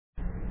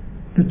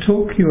The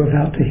talk you're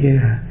about to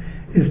hear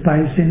is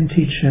by Zen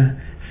teacher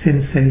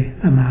Sensei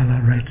Amala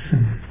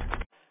Wraitson.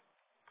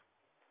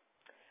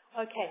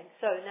 Okay,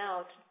 so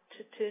now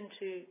to turn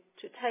to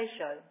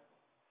Taisho.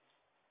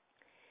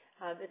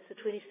 It's the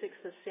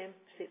 26th of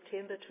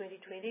September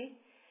 2020,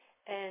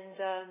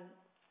 and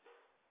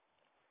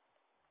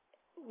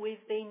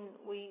we've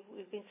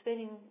been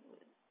spending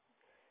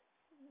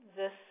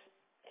this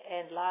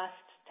and last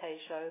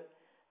Taisho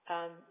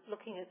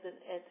looking at the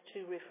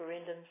two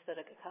referendums that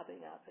are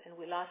coming up. And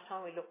last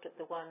time we looked at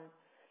the one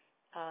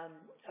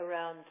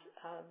around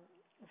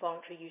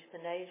voluntary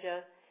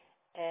euthanasia,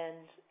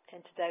 and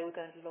today we're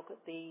going to look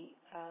at the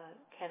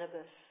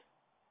cannabis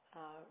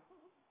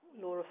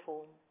law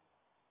reform,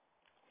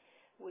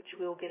 which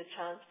we'll get a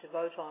chance to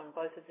vote on,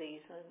 both of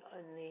these,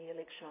 in the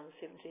election on the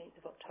 17th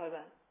of October.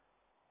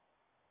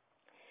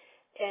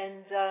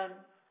 And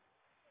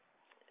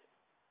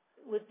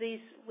with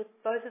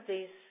both of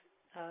these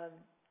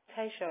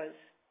Taishos,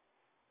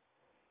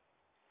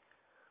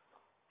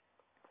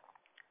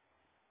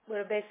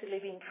 what I've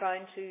basically been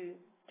trying to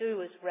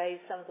do is raise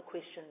some of the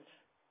questions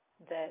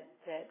that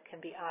can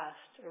be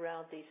asked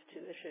around these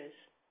two issues,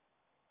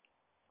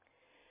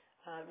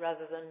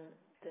 rather than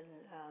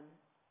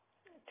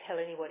tell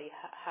anybody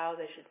how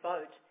they should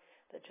vote,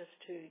 but just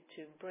to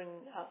bring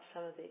up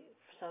some of the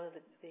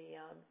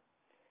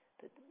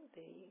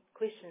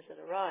questions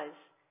that arise.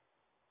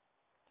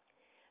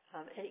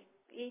 And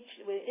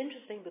we're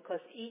interesting because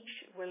each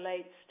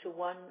relates to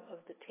one of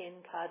the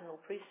 10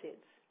 cardinal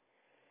precepts.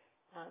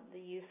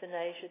 The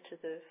euthanasia to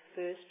the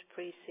first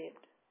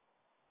precept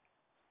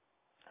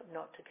of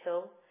not to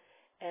kill,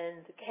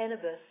 and the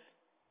cannabis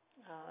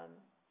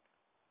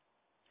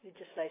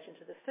legislation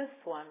to the fifth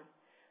one,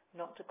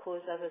 not to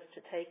cause others to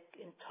take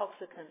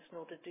intoxicants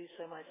nor to do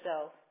so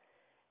myself,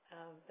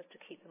 but to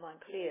keep the mind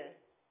clear.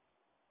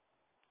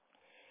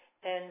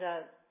 And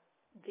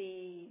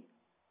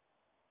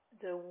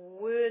the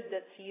word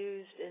that's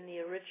used in the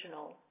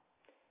original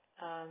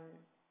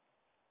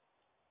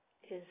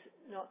is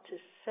not to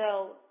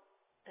sell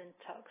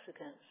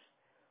intoxicants.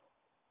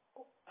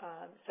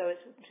 So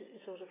it's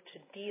sort of to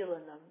deal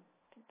in them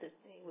that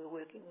we're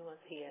working with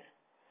here.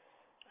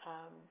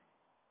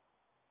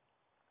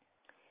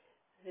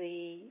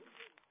 The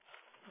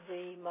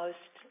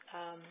most,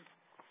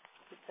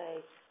 let's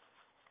say,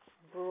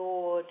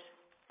 broad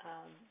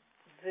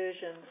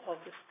version of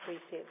this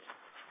precept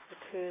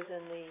occurs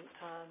in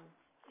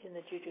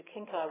the Juju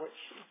Kinkai, which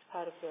is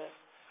part of the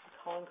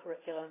Koan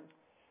curriculum,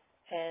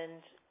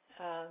 and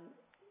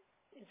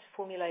it's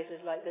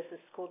formulated like this.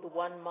 It's called the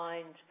One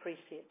Mind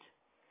Precept.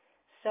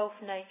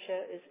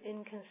 Self-nature is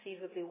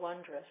inconceivably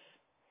wondrous.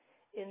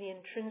 In the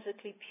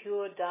intrinsically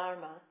pure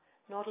Dharma,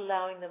 not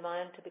allowing the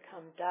mind to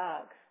become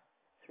dark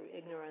through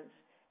ignorance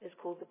is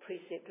called the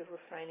precept of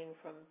refraining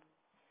from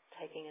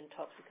taking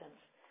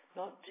intoxicants,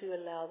 not to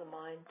allow the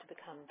mind to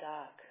become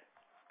dark.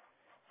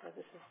 So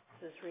this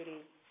is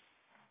really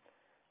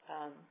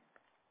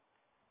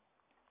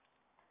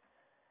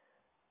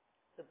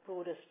the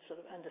broadest sort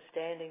of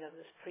understanding of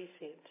this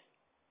precept.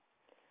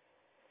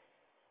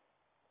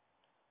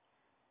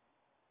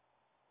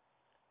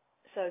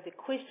 So the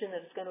question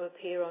that is going to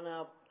appear on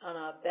our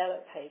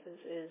ballot papers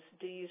is,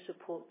 do you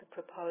support the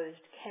proposed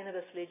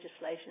cannabis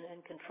legislation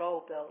and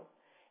control bill?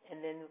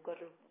 And then we've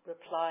got to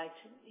reply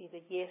to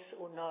either yes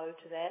or no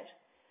to that,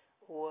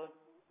 or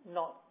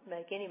not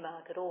make any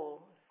mark at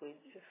all if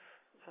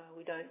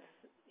we don't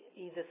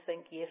either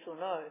think yes or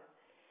no.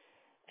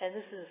 And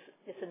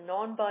it's a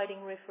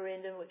non-binding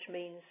referendum, which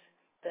means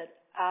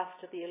that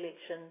after the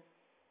election,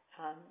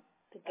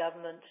 the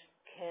government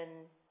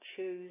can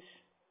choose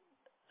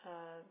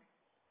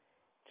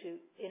to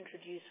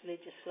introduce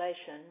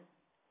legislation,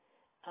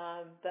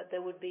 but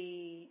there would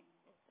be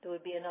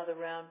another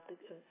round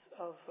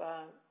of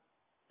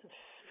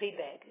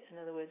feedback. In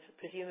other words,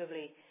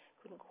 presumably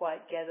couldn't quite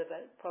gather,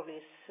 but probably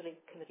a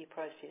select committee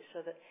process,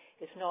 so that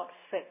it's not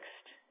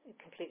fixed,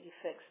 completely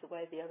fixed the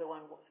way the other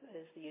one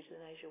is, the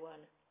euthanasia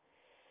one.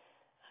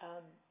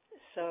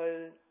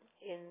 So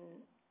in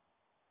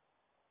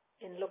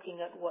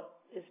looking at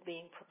what is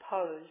being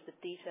proposed, the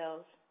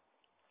details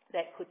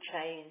that could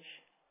change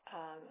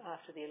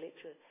after the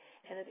election,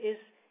 and it is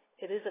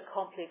a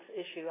complex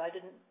issue. I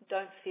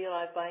don't feel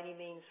I've by any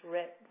means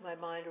wrapped my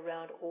mind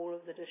around all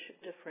of the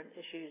different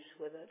issues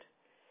with it.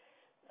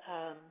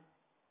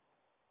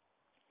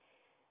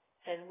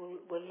 And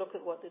we'll look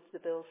at what the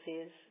bill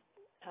says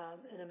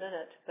in a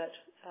minute. But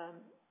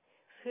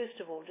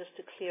first of all, just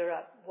to clear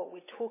up what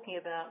we're talking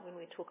about when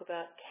we talk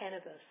about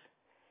cannabis,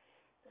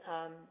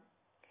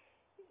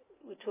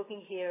 we're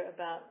talking here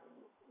about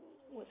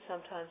what's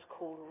sometimes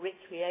called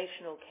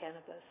recreational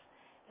cannabis,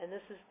 and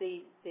this is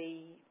the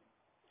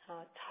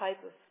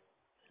type of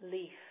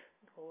leaf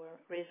or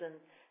resin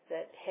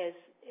that has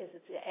as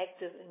its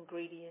active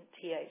ingredient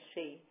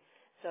THC.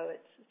 So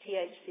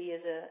THC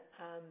is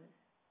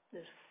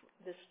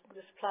this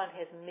plant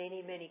has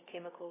many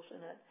chemicals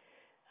in it,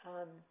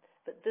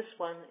 but this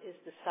one is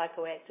the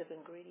psychoactive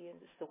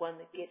ingredient. It's the one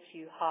that gets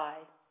you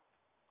high,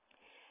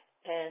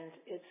 and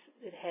it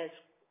has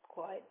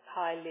quite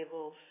high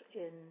levels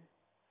in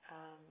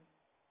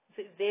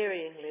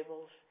varying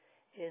levels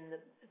in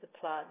the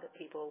plant that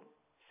people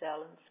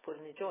sell and put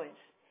in their joints.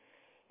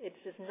 It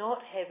does not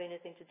have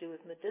anything to do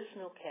with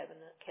medicinal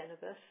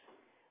cannabis,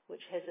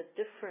 which has a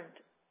different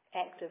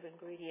active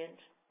ingredient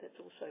that's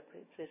also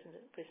present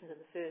in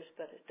the first,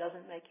 but it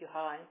doesn't make you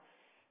high.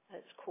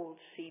 It's called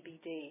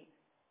CBD,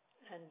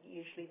 and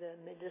usually the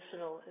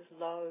medicinal is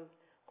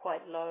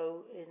quite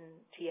low in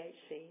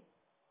THC,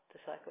 the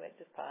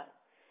psychoactive part.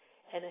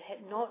 And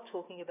not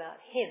talking about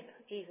hemp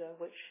either,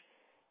 which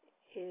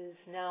is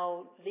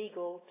now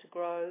legal to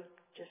grow,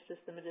 just as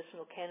the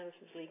medicinal cannabis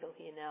is legal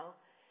here now.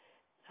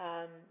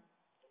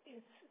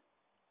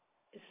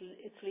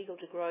 It's legal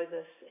to grow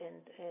this,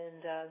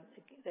 and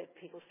that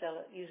people sell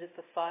it, use it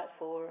for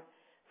fiber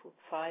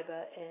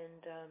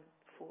and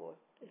for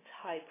its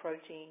high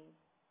protein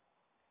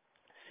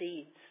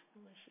seeds,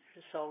 which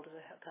is sold as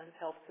a kind of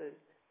health food.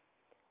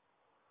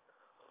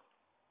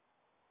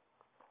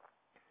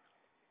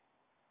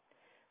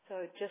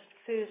 So just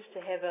first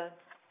to have a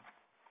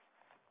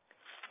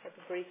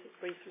brief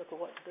look at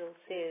what the bill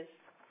says.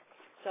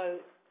 So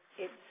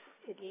it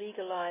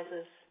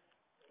legalizes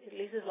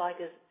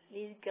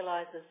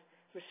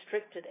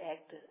restricted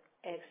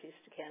access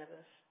to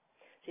cannabis.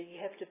 So you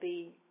have to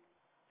be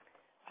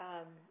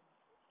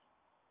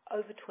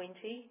over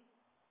 20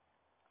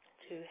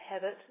 to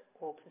have it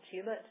or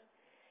consume it,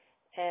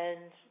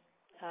 and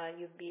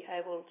you'd be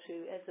able to,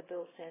 as the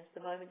bill stands at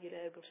the moment, you'd be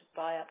able to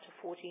buy up to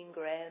 14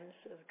 grams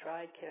of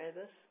dried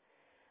cannabis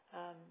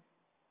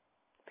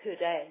per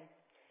day.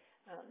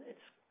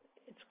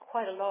 It's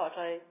quite a lot.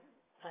 I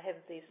have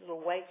these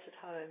little weights at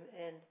home,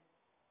 and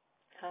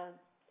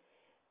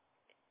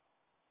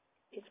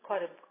it's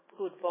quite a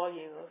good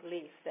volume of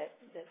leaf, that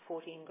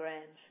 14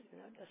 grams.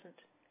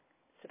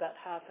 It's about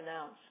half an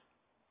ounce.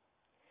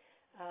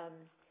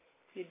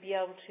 You'd be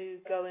able to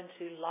go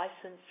into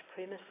licensed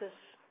premises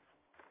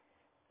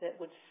that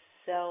would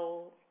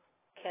sell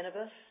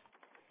cannabis,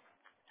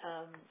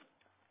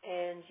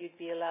 and you'd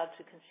be allowed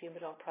to consume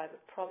it on private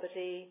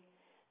property,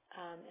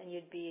 and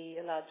you'd be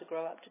allowed to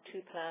grow up to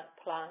 2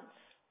 plants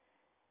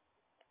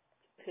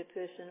per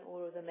person,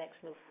 or the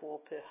maximum of 4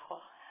 per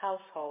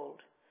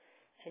household,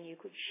 and you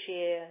could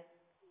share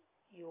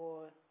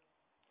your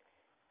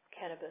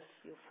cannabis,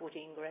 your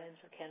 14 grams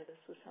of cannabis,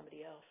 with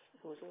somebody else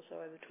who was also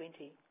over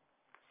 20.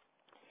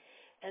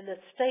 And the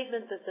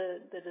statement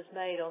that is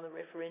made on the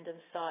referendum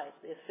site,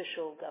 the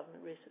official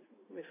government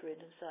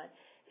referendum site,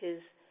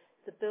 is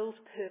the bill's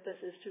purpose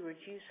is to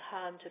reduce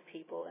harm to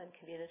people and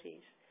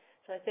communities.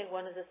 So I think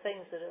one of the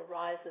things that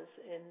arises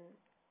in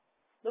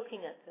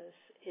looking at this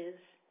is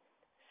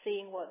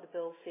seeing what the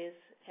bill says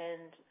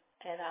and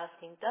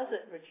asking, does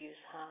it reduce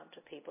harm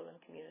to people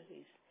and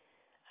communities?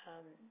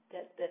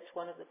 That's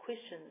one of the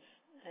questions,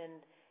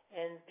 and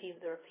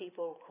there are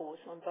people, of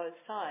course, on both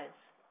sides.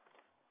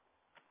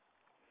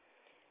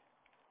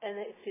 And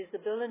it says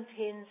the bill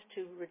intends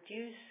to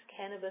reduce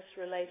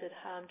cannabis-related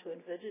harm to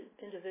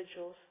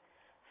individuals,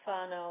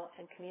 whānau,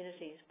 and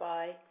communities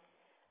by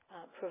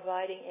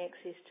providing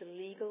access to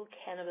legal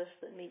cannabis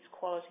that meets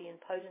quality and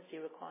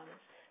potency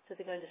requirements. So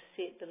they're going to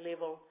set the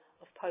level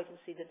of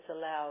potency that's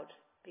allowed,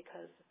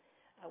 because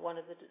one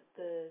of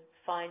the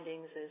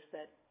findings is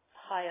that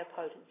higher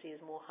potency is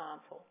more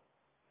harmful.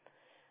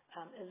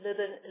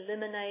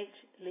 Eliminate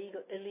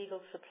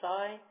illegal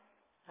supply,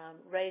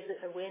 raise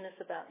awareness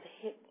about the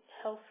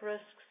health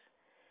risks,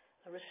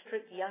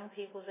 restrict young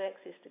people's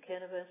access to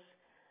cannabis,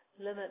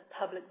 limit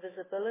public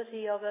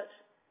visibility of it,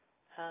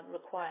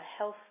 require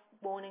health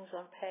warnings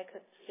on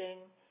packaging,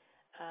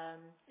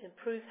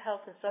 improve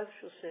health and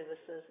social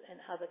services and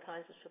other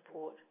kinds of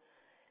support,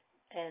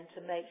 and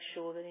to make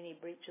sure that any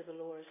breach of the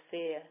law is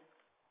fair.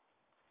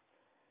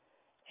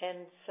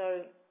 And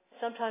so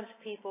sometimes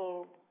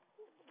people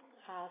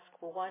ask,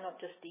 well, why not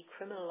just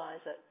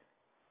decriminalize it?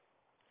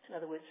 In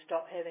other words,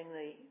 stop having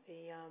the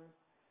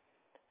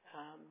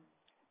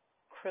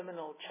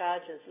criminal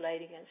charges laid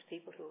against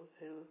people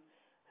who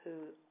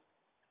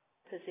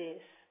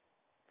possess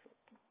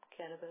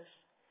cannabis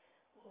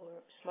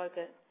or smoke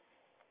it.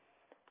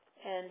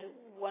 And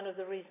one of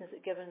the reasons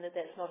that, given that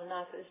that's not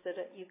enough, is that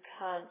you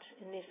can't,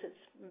 unless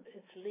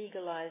it's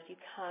legalized, you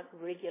can't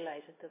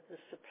regulate it. That the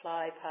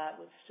supply part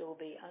would still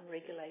be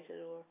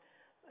unregulated or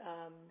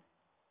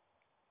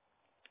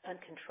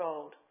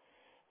uncontrolled.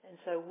 And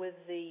so with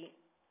the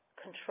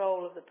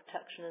control of the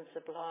production and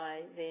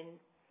supply, then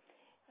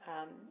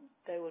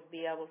they would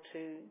be able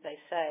to, they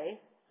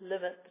say,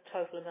 limit the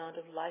total amount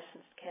of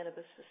licensed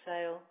cannabis for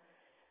sale,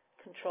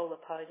 control the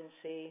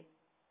potency,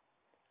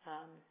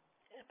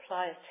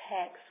 apply a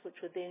tax which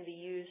would then be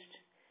used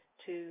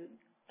to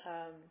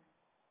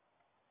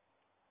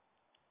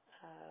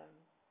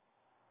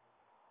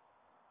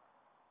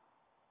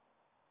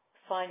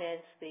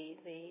finance the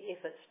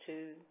efforts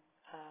to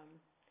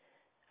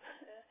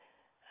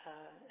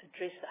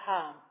address the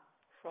harm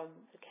from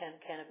the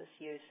cannabis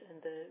use,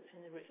 and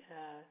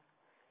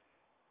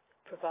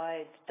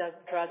provide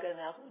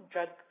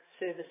drug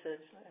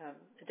services,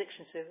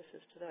 addiction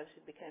services to those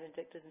who became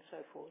addicted, and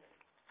so forth.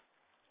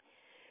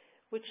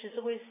 which has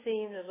always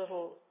seemed a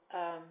little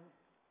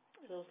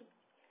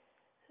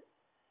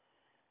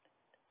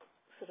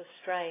sort of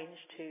strange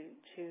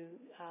to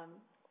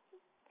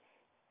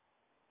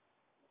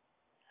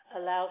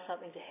allow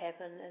something to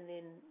happen and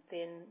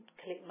then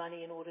collect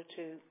money in order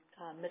to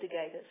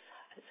mitigate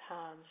its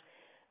harms,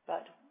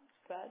 but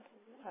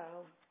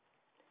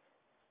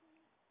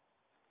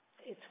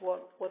it's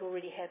what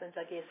already happens,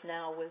 I guess,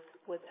 now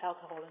with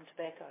alcohol and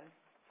tobacco.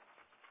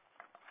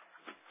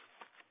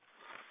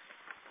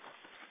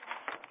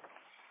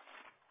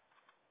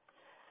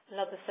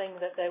 Another thing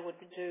that they would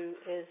do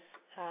is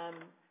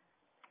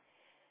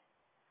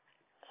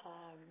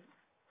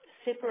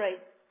separate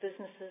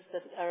businesses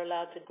that are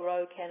allowed to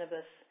grow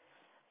cannabis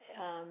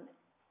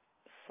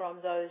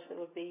from those that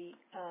would be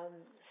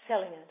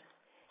selling it.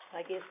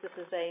 I guess this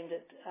is aimed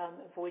at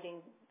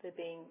avoiding there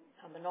being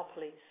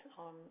monopolies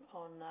on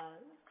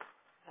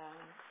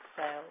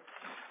sales.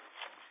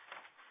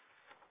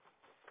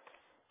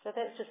 So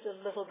that's just a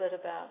little bit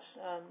about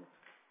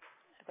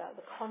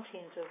the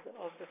content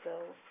of the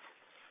bill.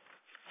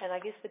 And I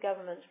guess the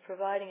government's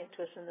providing it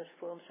to us in this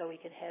form so we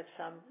can have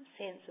some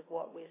sense of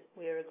what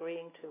we're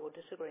agreeing to or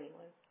disagreeing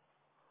with,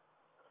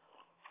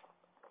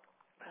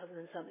 rather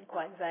than something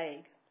quite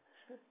vague.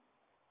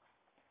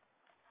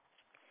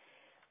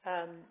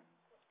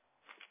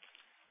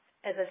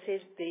 As I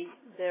said,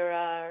 there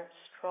are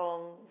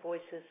strong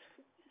voices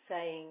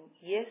saying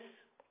yes,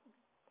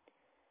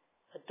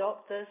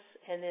 adopt this,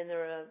 and then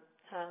there are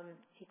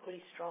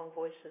equally strong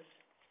voices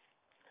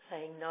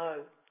saying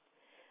no.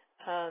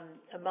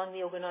 Among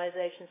the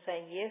organisations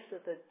saying yes are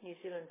the New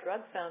Zealand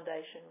Drug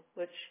Foundation,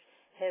 which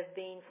have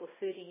been for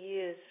 30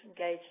 years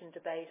engaged in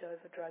debate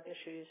over drug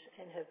issues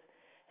and have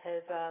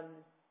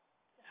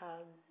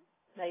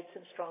made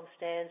some strong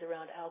stands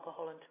around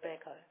alcohol and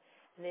tobacco.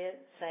 And they're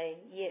saying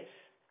yes.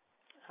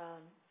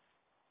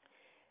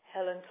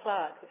 Helen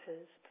Clark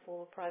is the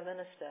former Prime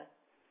Minister,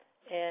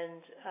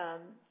 and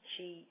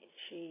she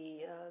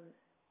is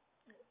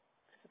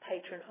a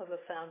patron of a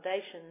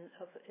foundation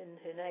in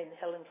her name, the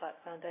Helen Clark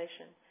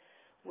Foundation,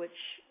 which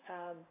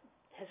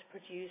has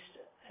produced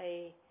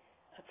a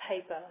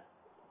paper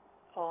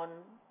on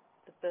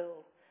the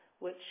bill,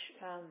 which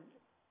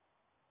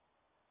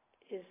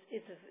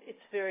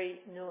it's very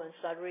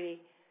nuanced. I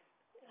really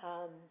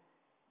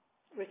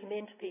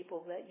recommend to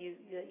people that you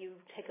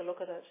take a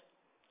look at it.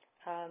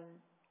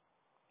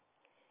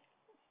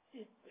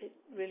 It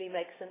really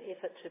makes an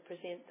effort to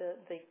present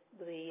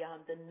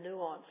the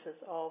nuances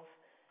of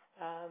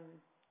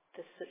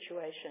this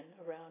situation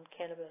around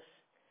cannabis.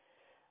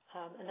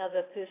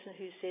 Another person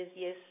who says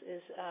yes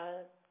is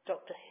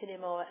Dr.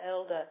 Hinemoa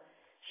Elder.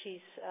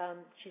 She's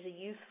a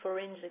youth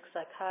forensic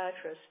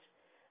psychiatrist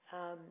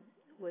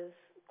with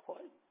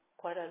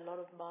quite a lot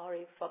of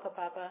Maori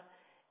whakapapa,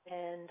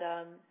 and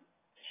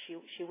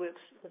she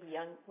works with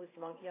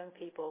young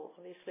people,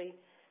 obviously,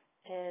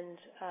 and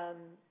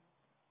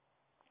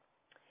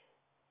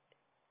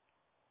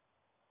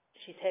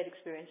she's had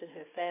experience in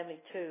her family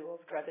too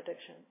of drug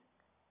addiction.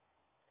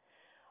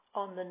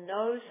 On the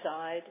no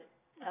side,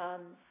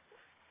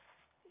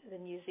 the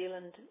New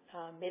Zealand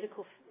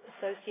Medical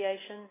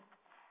Association,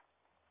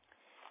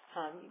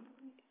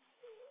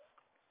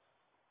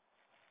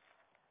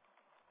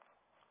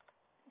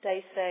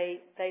 they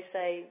say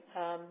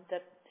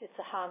that it's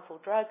a harmful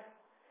drug.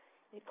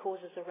 It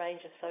causes a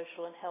range of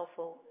social and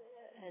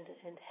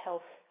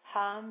health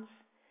harms,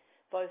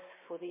 both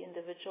for the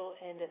individual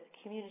and at the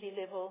community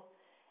level.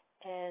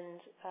 And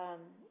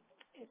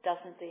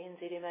the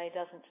NZMA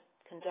doesn't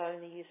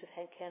condone the use of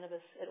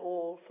cannabis at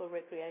all for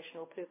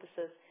recreational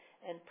purposes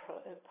and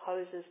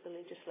opposes the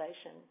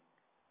legislation.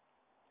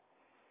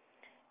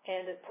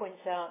 And it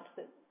points out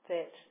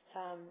that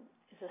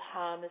the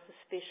harm is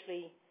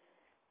especially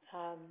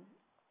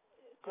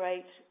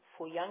great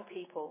for young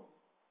people,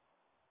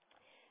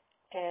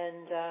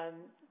 and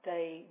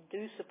they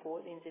do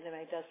support, the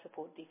NZMA does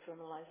support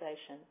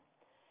decriminalisation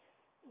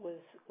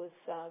with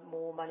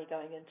more money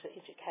going into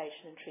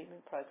education and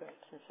treatment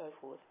programs and so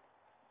forth.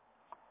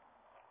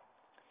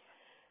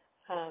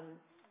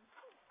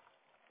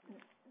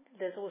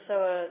 There's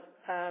also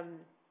a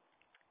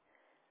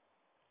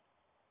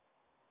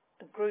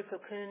group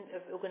of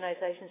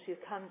organisations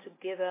who've come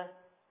together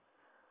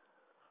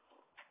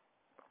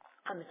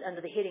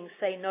under the heading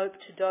 "Say Nope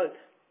to Dope."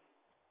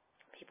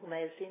 People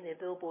may have seen their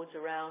billboards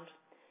around,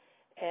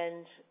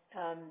 and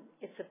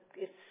it's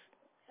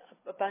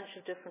a bunch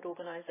of different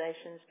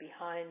organisations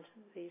behind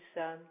this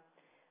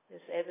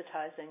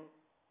advertising,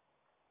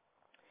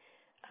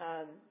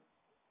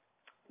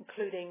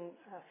 including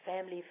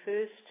Family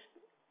First,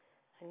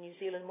 a New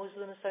Zealand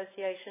Muslim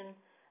Association,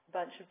 a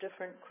bunch of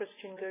different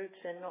Christian groups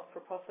and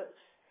not-for-profits,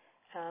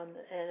 and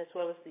as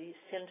well as the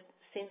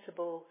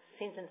Sensible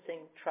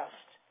Sentencing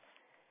Trust.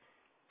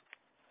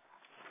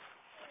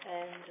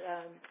 And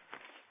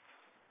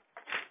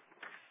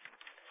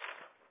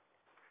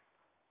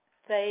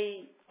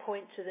they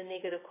point to the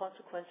negative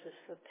consequences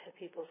for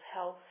people's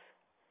health,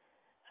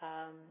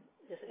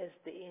 as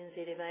the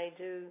NZMA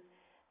do,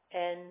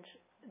 and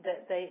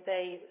that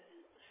they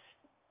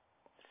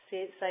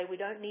say we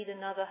don't need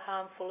another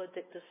harmful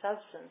addictive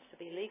substance to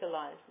be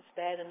legalized. It's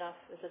bad enough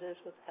as it is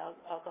with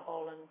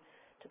alcohol and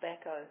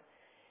tobacco.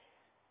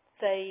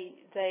 They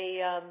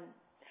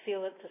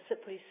feel it's a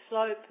slippery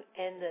slope,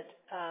 and that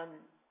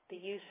the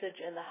usage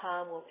and the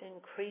harm will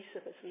increase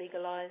if it's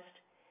legalized.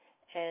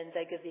 And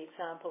they give the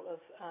example of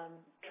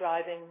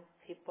driving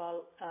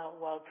people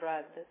while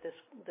drugged, that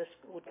this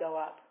would go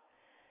up.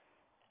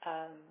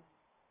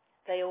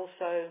 They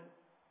also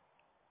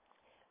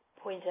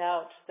point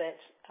out that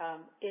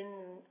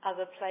in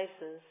other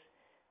places,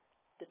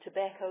 the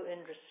tobacco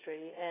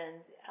industry and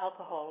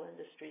alcohol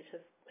industries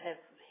have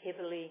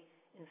heavily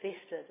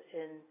invested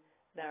in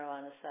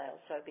marijuana sales,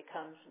 so it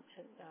becomes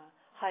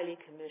highly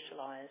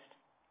commercialized.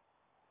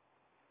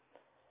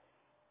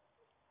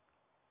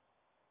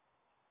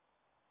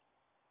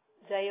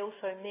 They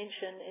also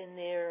mention in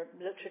their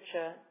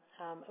literature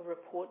a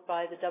report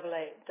by the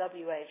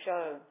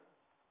WHO,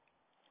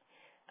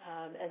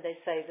 and they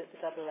say that the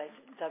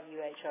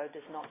WHO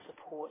does not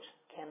support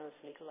cannabis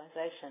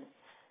legalization.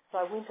 So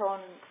I went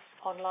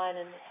online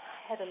and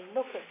had a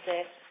look at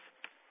that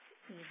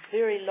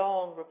very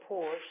long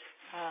report,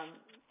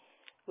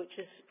 which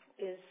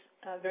is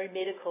very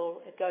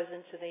medical. It goes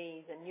into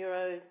the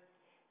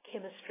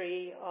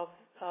neurochemistry of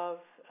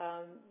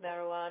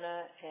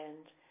marijuana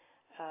and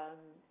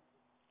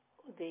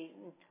the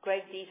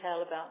great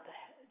detail about the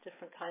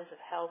different kinds of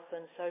health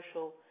and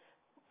social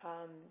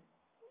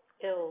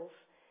ills,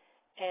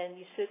 and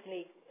you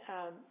certainly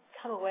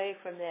come away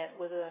from that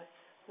with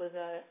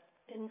a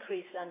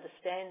increased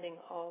understanding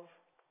of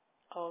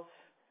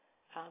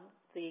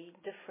the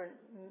different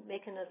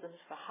mechanisms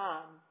for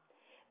harm.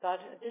 But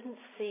I didn't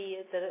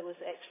see that it was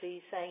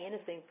actually saying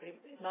anything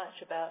pretty much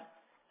about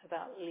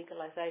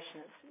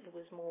legalization. It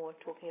was more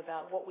talking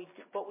about what we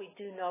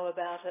do know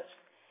about it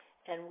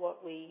and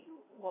what we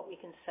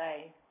can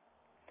say.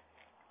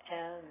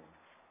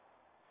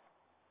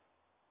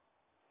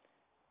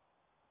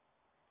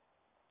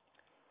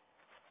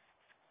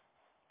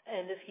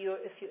 And if you're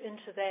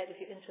into that, if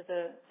you're into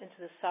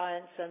the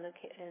science and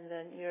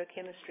the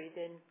neurochemistry,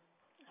 then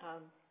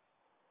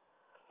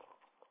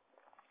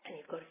and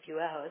you've got a few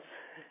hours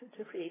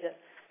to read it,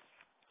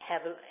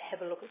 have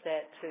a look at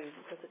that too,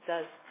 because it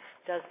does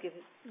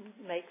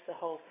makes the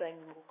whole thing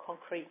more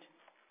concrete.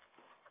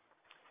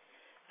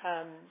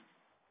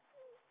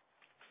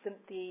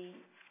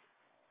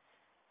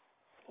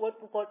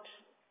 What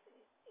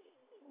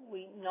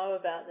we know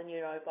about the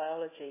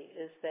neurobiology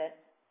is that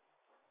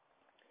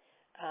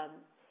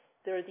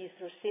there are these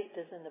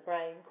receptors in the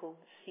brain called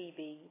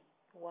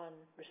CB1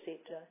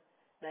 receptor,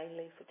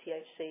 mainly for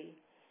THC,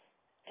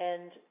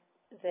 and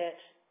that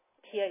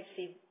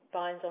THC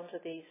binds onto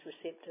these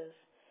receptors,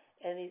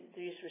 and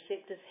these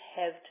receptors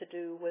have to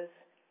do with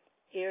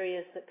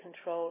areas that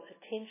control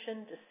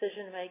attention,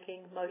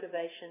 decision-making,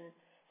 motivation,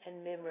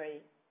 and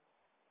memory.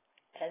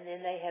 And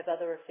then they have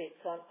other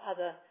effects on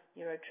other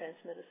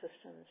neurotransmitter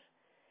systems.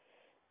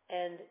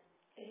 And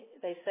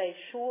they say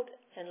short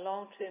and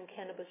long-term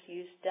cannabis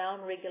use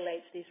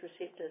down-regulates these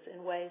receptors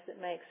in ways that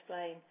may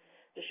explain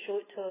the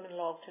short-term and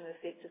long-term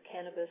effects of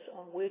cannabis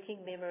on working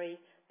memory,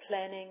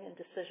 planning and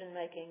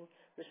decision-making,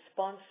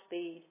 response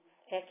speed,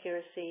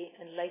 accuracy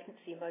and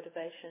latency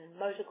motivation,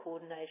 motor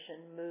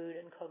coordination, mood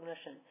and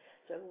cognition.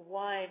 So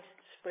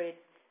widespread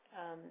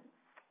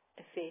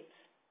effects.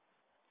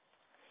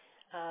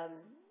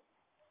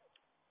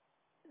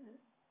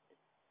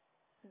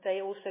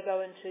 They also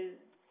go into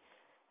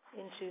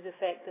the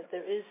fact that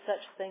there is such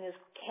thing as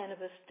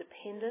cannabis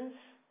dependence,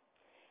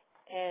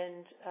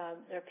 and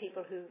there are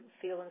people who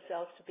feel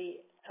themselves to be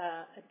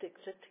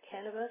addicted to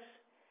cannabis,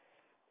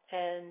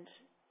 and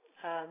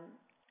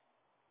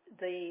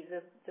the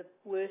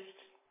worst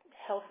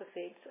health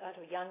effects are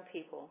to young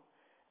people,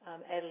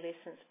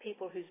 adolescents,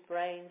 people whose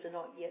brains are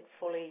not yet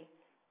fully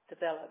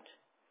developed.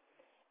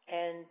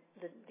 And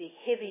the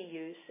heavy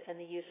use and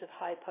the use of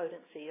high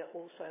potency are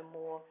also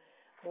more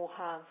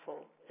harmful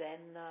than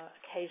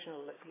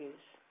occasional use.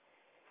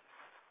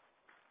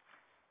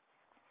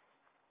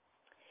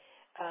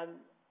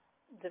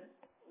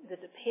 The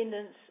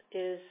dependence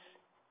is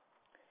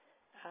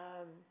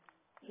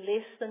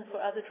less than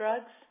for other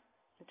drugs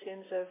in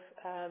terms of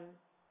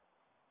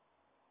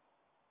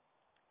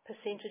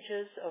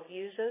percentages of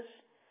users.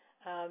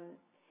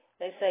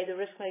 They say the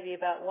risk may be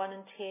about 1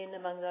 in 10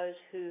 among those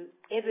who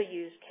ever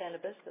use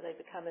cannabis, that they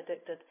become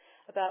addicted,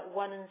 about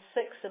 1 in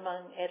 6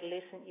 among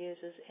adolescent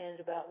users, and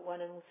about 1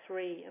 in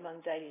 3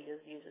 among daily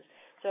users.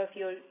 So if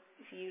you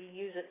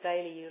use it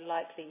daily, you're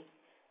likely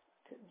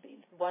to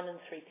be 1 in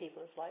 3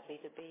 people is likely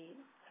to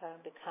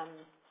become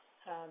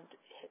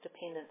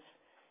dependent,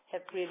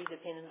 have really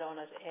dependent on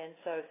it, and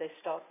so if they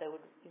stop, they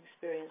would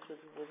experience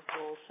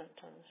withdrawal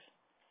symptoms.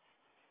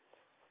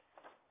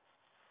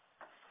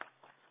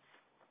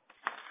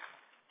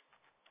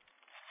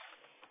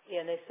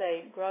 Yeah, and they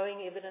say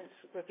growing evidence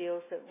reveals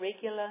that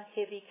regular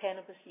heavy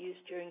cannabis use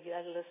during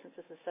adolescence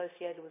is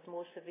associated with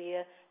more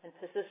severe and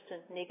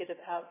persistent negative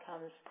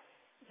outcomes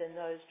than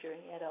those during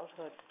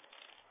adulthood.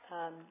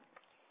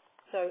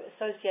 So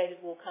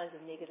associated with all kinds of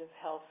negative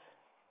health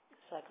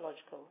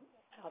psychological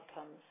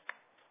outcomes.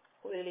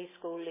 Early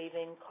school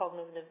leaving,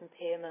 cognitive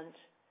impairment,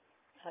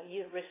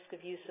 risk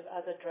of use of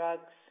other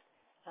drugs,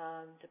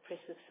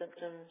 depressive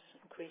symptoms,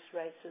 increased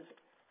rates of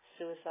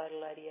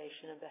suicidal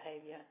ideation and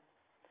behaviour.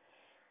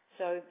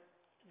 So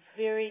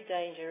very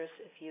dangerous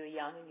if you're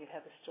young and you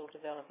have a still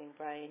developing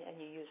brain and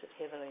you use it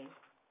heavily.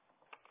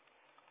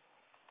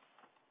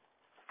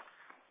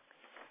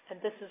 And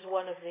this is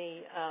one of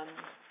the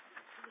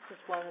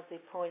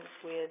points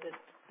where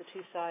the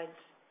two sides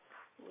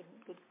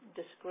would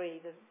disagree.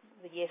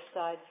 The yes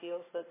side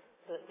feels that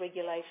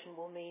regulation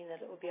will mean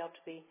that it will be able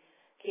to be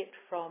kept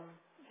from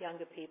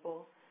younger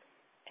people,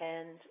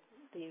 and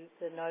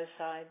the no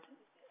side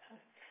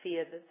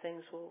fear that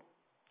things will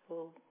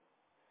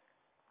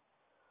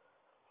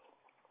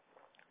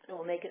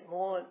make it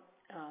more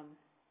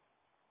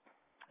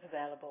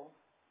available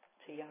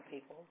to young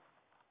people.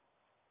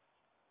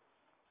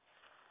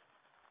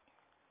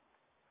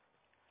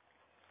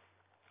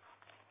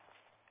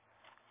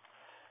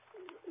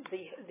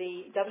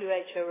 The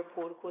WHO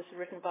report, of course, is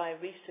written by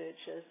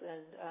researchers,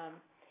 and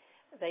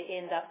they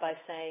end up by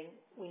saying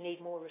we need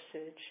more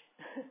research,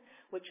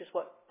 which is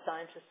what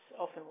scientists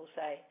often will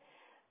say.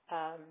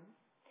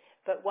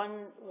 But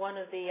one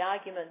of the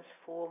arguments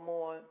for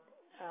more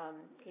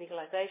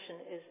legalization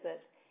is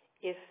that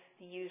if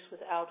the use was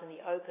out in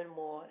the open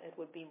more, it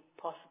would be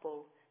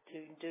possible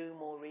to do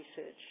more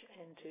research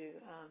and to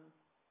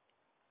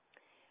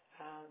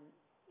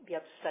be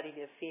able to study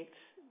the effects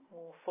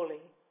more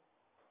fully.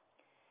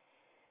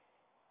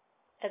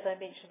 As I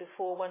mentioned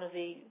before, one of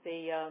the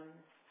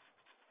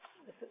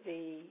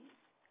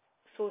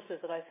sources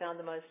that I found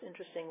the most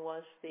interesting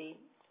was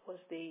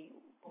the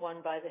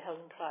one by the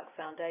Helen Clark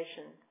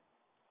Foundation,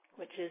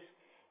 which is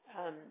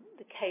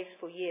the case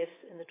for yes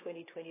in the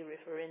 2020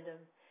 referendum,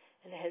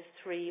 and it has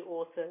three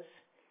authors: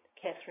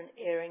 Catherine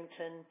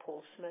Errington,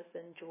 Paul Smith,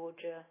 and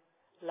Georgia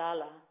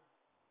Lala.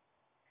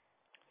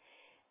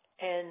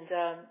 And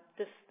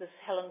this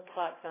Helen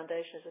Clark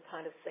Foundation is a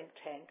kind of think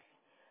tank,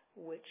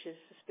 which is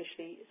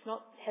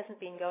hasn't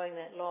been going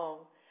that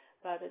long,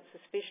 but it's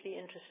especially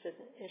interested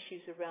in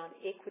issues around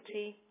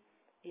equity,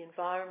 the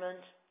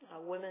environment,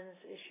 women's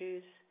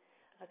issues.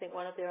 I think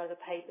one of their other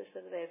papers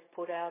that they've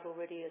put out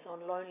already is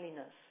on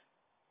loneliness.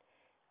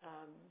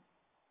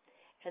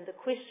 And the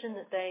question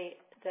that they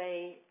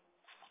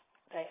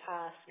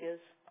ask is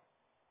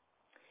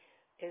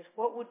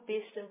what would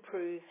best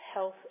improve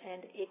health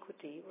and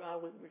equity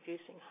rather than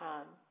reducing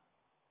harm?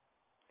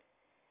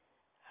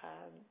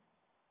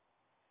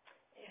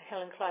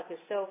 Helen Clark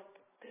herself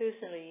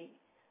personally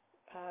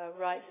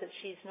writes that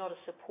she's not a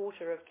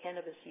supporter of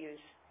cannabis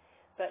use,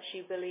 but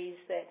she believes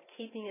that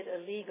keeping it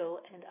illegal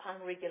and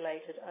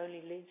unregulated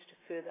only leads to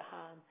further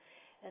harm.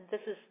 And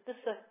this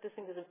I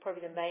think is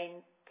probably the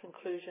main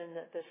conclusion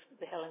that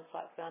the Helen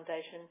Clark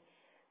Foundation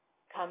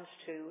comes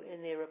to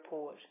in their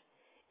report,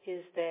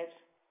 is that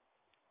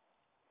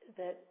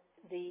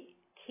the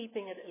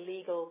keeping it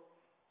illegal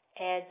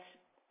adds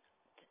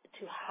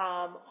to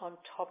harm on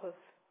top of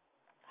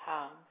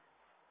harm.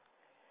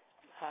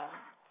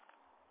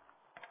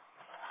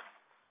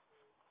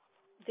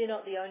 They're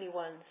not the only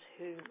ones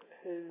who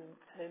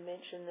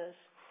mention this,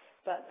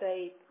 but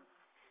they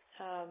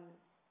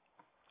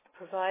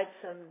provide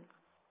some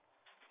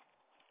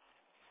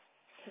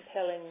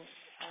compelling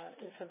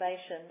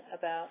information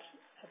about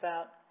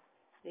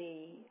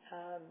the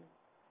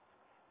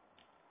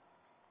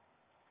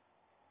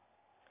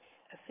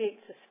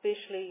effects,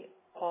 especially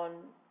on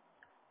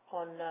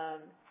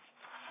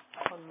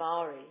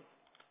Maori.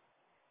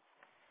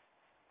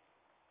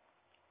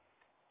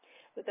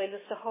 But they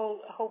list a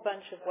whole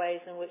bunch of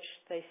ways in which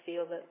they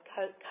feel that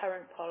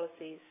current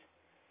policies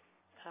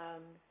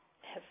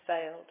have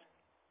failed.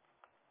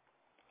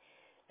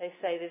 They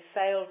say they've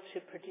failed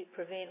to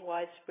prevent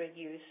widespread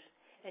use,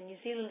 and New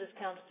Zealand is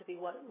counted to be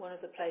one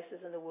of the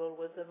places in the world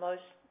with the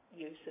most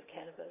use of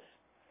cannabis,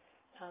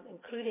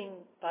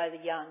 including by the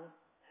young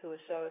who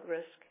are so at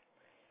risk.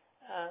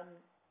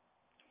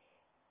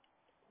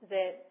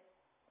 That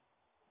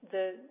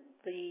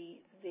the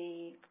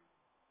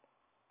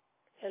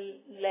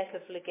lack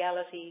of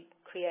legality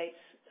creates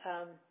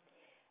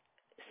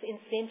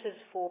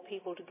incentives for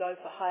people to go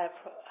for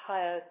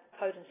higher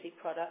potency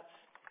products,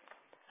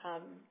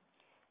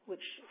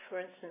 which, for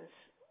instance,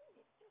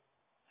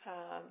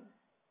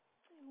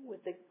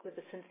 with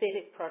the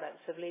synthetic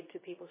products have led to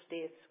people's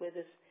deaths, where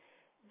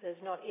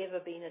there's not ever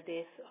been a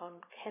death on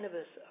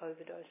cannabis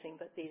overdosing,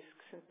 but these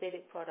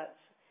synthetic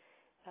products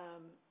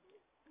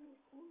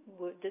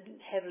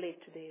didn't have led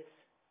to deaths.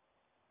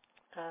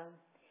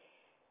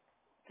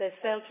 They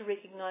failed to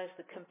recognise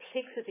the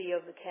complexity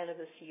of the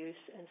cannabis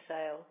use and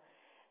sale,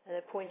 and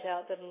they point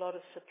out that a lot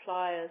of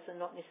suppliers are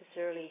not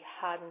necessarily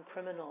hardened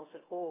criminals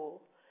at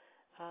all.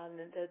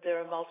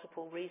 There are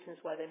multiple reasons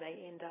why they may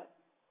end up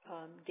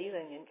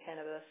dealing in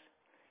cannabis,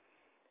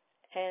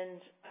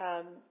 and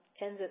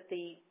that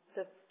the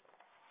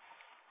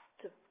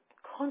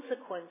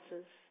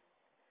consequences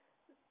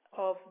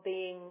of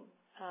being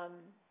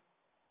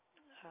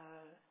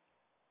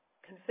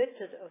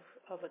convicted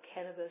of a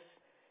cannabis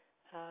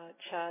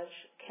charge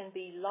can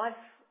be life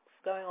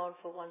going on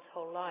for one's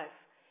whole life.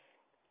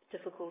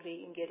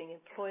 Difficulty in getting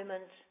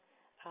employment,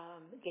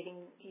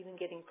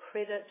 getting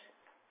credit,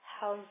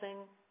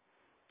 housing,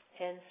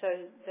 and so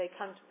they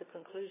come to the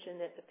conclusion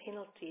that the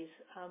penalties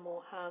are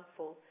more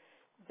harmful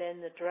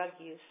than the drug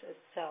use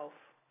itself.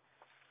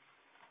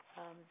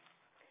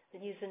 The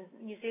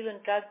New Zealand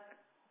Drug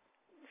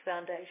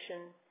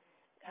Foundation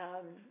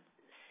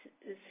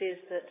says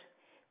that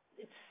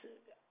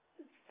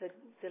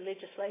the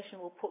legislation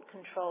will put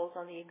controls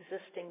on the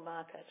existing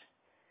market.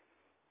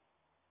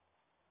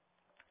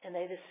 And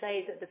they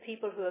say that the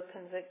people who are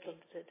convicted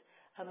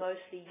are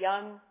mostly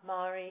young,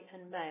 Maori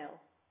and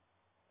male.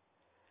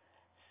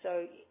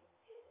 So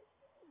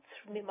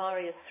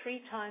Maori are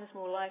 3 times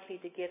more likely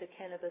to get a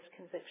cannabis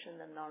conviction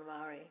than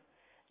non-Maori,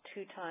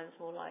 2 times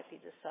more likely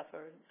to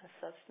suffer a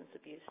substance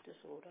abuse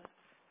disorder.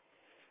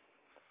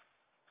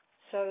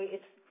 So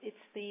it's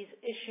these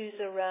issues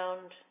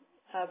around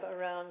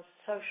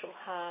social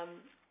harm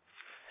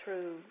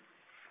through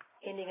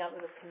ending up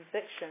with a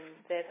conviction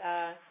that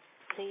are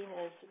seen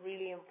as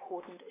really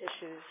important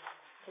issues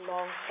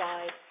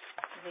alongside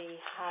the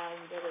harm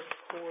that is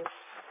caused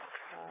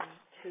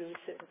to a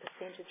certain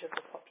percentage of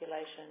the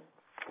population.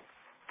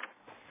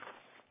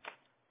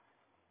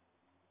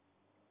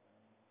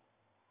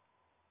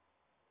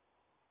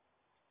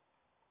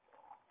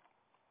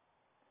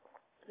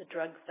 The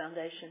Drug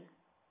Foundation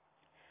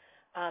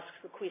asks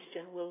the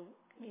question, will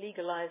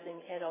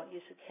legalizing adult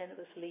use of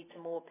cannabis lead to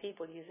more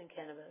people using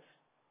cannabis?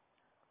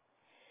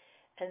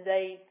 And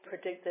they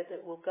predict that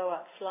it will go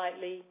up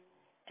slightly,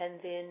 and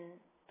then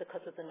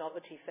because of the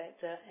novelty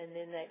factor, and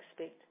then they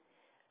expect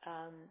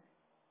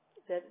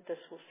that this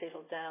will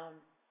settle down,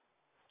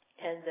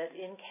 and that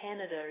in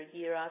Canada, a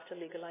year after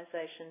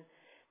legalization,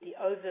 the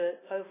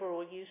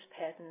overall use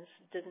patterns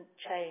didn't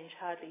change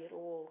hardly at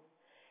all,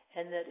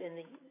 and that in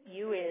the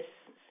US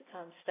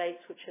states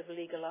which have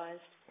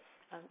legalized,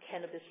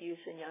 cannabis use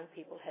in young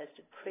people has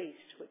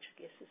decreased, which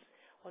I guess is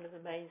one of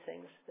the main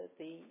things that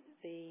the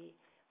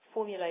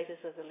formulators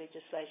of the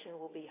legislation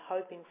will be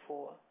hoping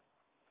for.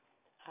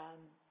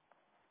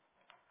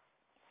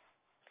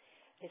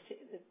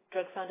 The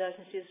Drug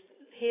Foundation says,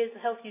 here's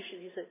the health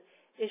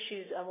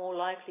issues are more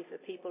likely for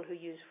people who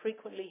use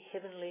frequently,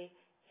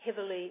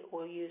 heavily,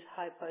 or use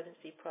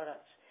high-potency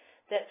products.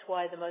 That's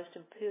why the most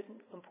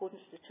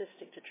important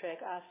statistic to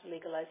track after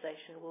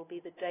legalization will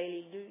be the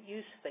daily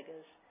use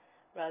figures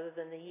rather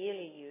than the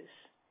yearly use.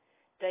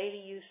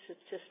 Daily use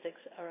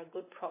statistics are a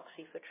good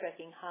proxy for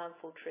tracking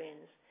harmful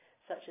trends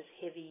such as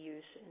heavy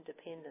use and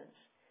dependence.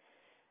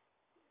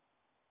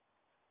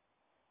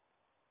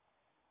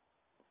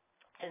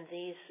 And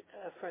these,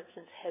 for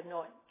instance, have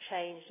not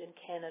changed in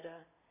Canada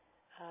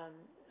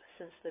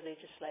since the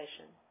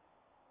legislation.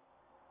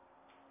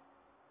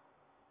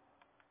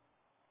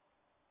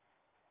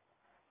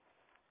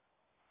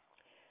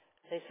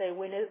 They say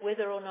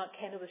whether or not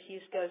cannabis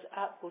use goes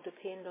up will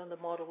depend on the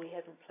model we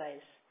have in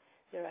place.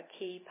 There are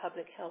key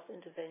public health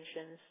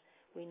interventions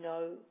we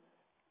know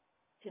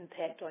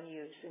impact on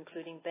use,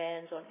 including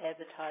bans on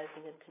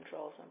advertising and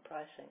controls on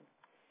pricing.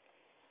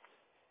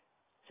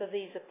 So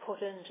these are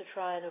put in to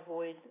try and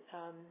avoid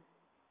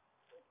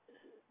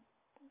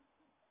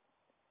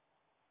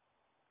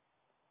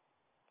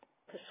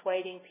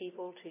persuading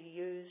people to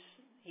use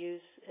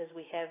as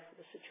we have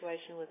the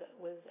situation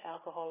with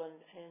alcohol and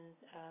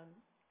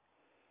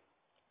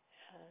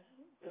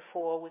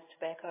before with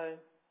tobacco.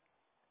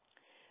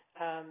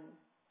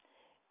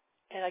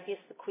 And I guess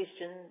the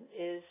question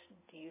is,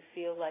 do you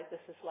feel like this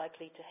is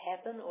likely to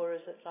happen, or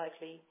is it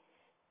likely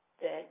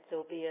that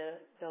there'll be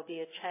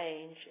a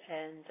change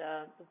and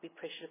there'll be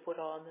pressure to put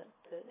on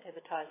that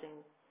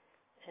advertising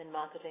and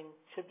marketing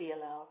should be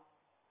allowed?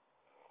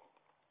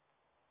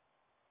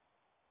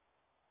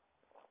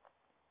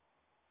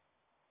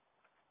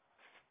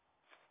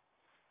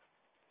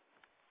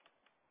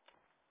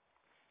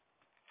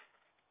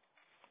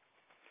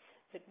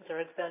 The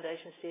Drug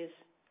Foundation says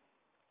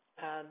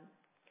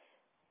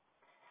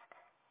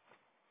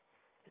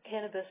the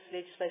Cannabis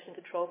Legislation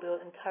Control Bill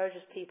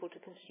encourages people to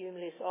consume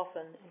less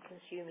often and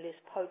consume less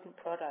potent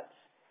products.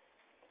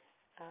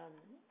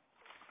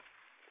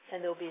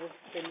 And there'll be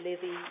the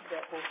levy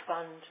that will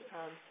fund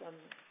some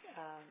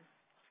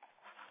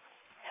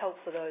help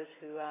for those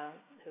who are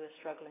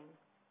struggling.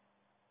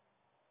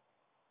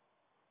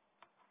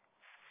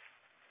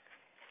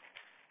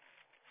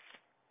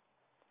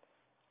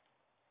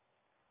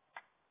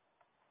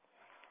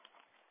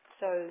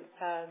 So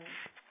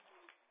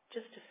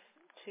just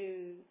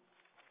to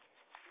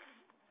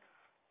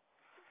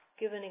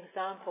give an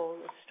example,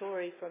 a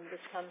story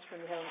this comes from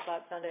the Helen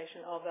Clark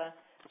Foundation of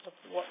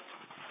what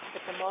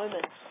at the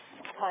moment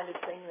kind of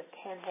thing that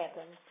can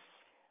happen,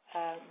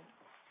 a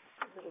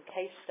little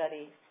case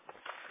study,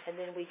 and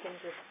then we can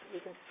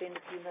spend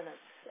a few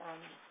minutes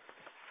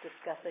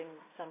discussing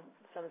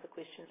some of the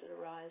questions that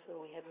arise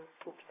or we haven't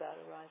talked about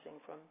arising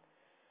from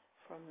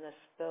this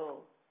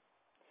bill.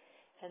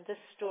 And this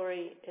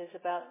story is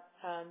about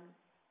a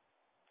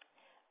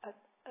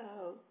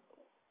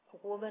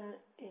woman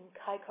in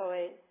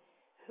Kaikohe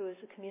who is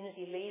a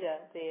community leader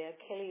there,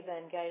 Kelly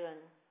Van Galen,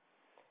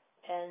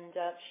 and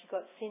she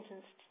got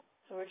sentenced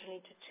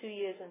originally to 2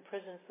 years in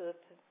prison for the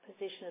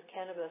possession of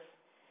cannabis.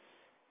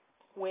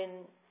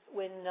 When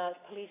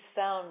police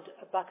found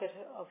a bucket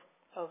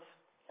of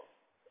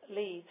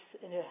leaves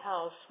in her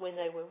house when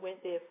they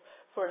went there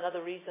for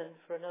another reason,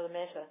 for another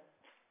matter,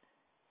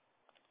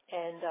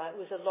 and it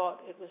was a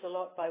lot. It was a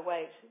lot by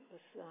weight. It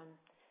was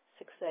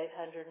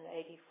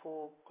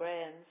 6,884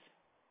 grams.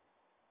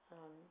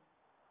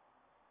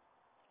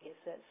 Yes,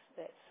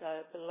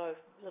 that's below,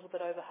 a little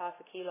bit over half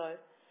a kilo.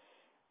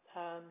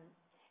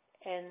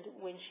 And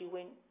when she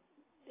went,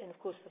 and of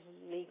course the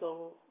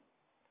legal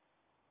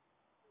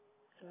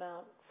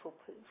amount for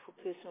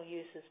personal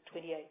use is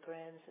 28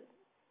 grams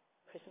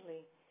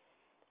presently.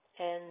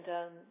 And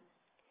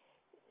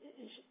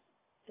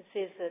it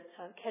says that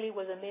Kelly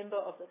was a member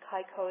of the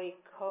Kaikohe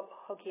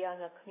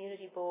Hokianga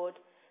Community Board,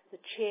 the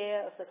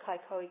chair of the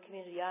Kaikohe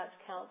Community Arts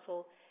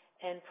Council,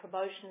 and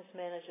promotions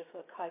manager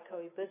for the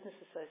Kaikohe Business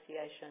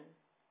Association.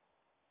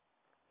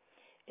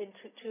 In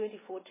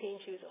 2014,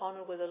 she was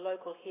honoured with a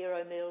local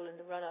hero medal in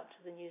the run-up to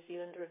the New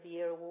Zealander of the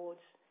Year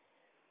Awards.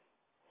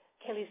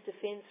 Kelly's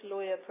defence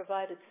lawyer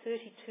provided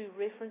 32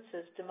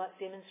 references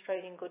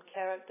demonstrating good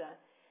character,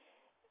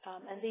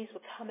 and these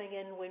were coming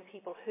in when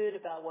people heard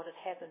about what had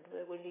happened.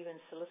 They weren't even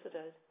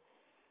solicited.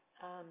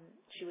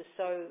 She was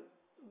so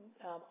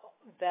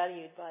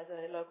valued by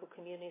the local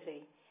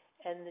community,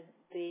 and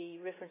the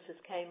references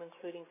came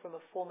including from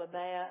a former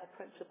mayor, a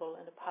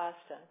principal, and a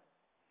pastor.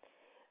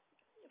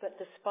 But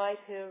despite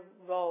her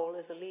role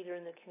as a leader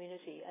in the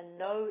community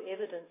and no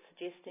evidence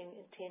suggesting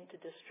intent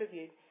to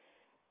distribute,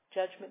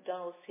 Judge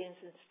McDonald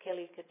sentenced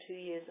Kelly to 2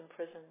 years in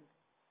prison.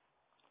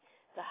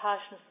 The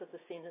harshness of the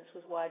sentence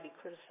was widely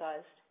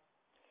criticised.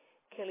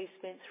 Kelly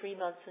spent 3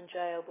 months in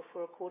jail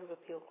before a Court of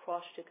Appeal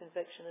quashed her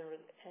conviction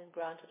and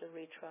granted a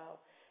retrial.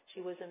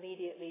 She was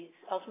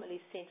ultimately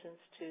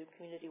sentenced to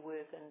community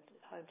work and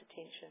home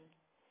detention.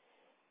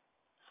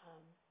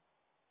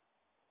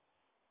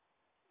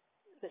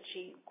 But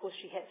she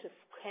had to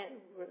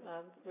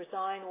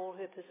resign all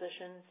her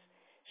positions.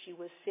 She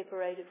was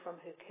separated from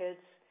her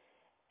kids,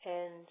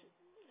 and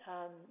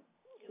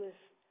it was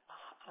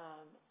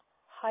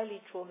highly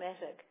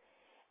traumatic.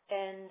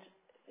 And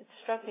it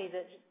struck me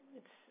that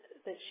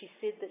she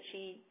said that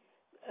she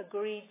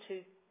agreed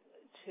to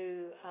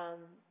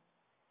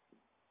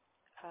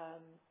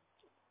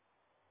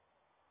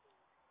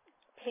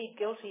plead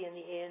guilty in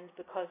the end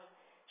because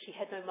she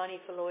had no money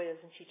for lawyers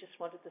and she just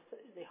wanted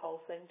the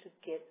whole thing to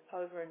get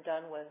over and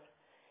done with.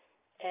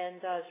 And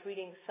I was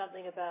reading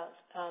something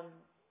about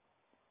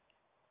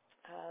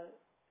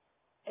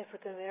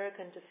African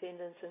American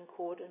defendants in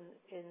court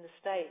in the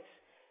States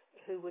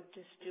who would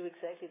just do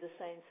exactly the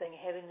same thing,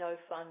 having no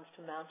funds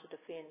to mount a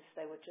defense.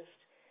 They would just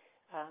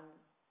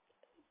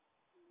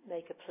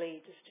make a plea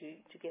just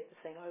to get the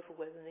thing over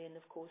with, and then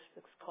of course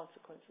the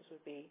consequences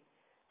would be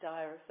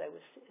dire if they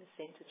were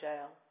sent to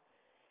jail.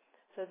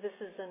 So this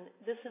is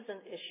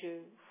an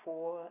issue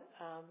for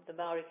the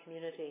Maori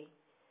community,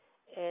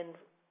 and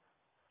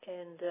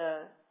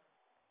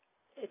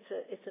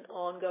it's an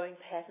ongoing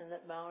pattern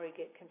that Maori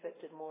get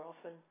convicted more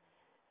often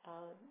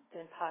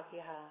than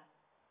Pākehā.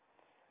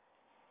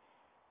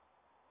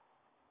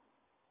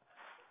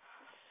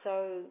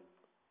 So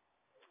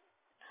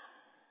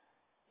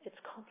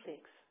it's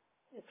complex.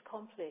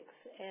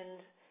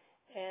 And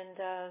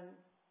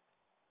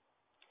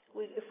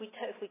if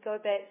we go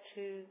back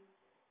to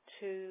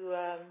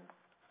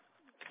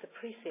the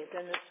precept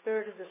and the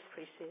spirit of this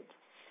precept,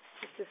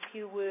 just a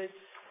few words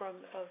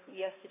of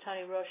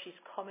Yasutani Roshi's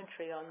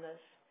commentary on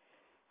this,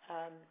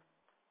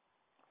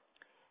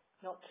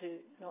 not to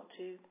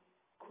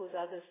cause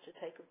others to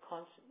take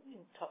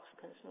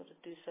intoxicants, nor to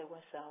do so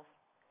myself.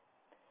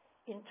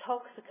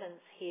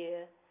 Intoxicants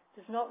here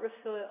does not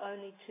refer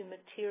only to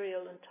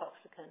material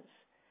intoxicants.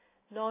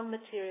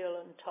 Non-material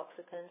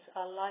intoxicants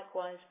are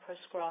likewise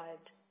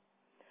prescribed.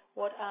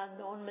 What are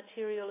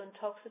non-material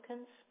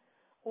intoxicants?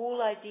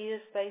 All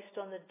ideas based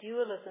on the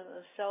dualism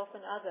of self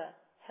and other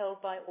held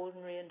by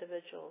ordinary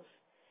individuals.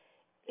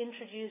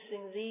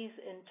 Introducing these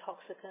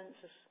intoxicants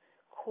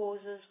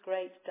causes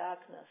great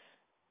darkness.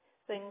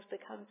 Things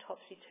become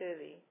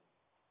topsy-turvy.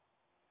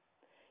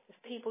 If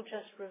people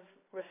just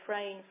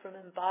refrain from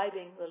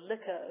imbibing the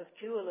liquor of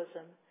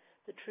dualism,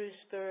 the true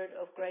spirit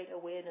of great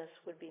awareness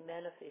would be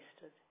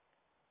manifested.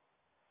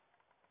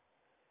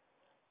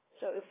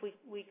 So if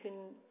we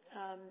can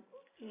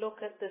look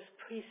at this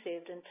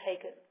precept and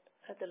take it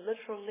at the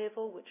literal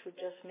level, which would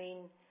just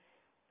mean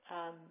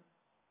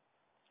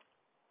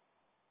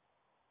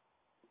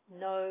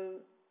no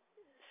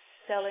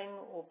selling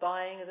or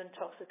buying of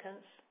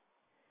intoxicants,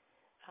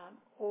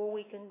 or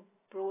we can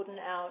broaden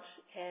out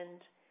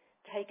and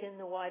take in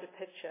the wider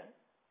picture.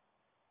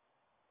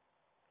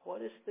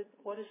 What is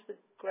the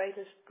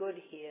greatest good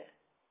here?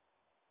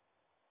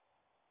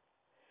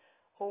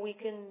 Or we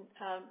can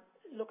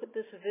look at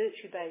this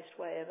virtue-based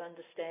way of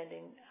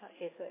understanding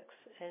ethics,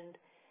 and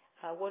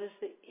what is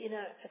the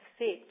inner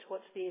effect?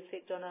 What's the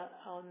effect on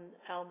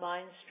our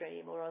mind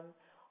stream, or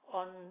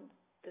on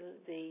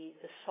the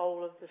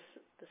soul of the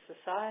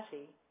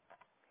society.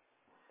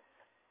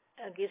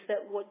 I guess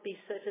that would be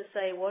so to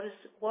say,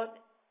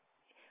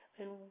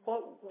 in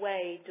what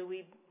way do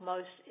we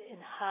most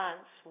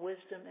enhance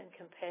wisdom and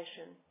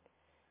compassion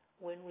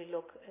when we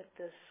look at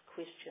this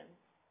question?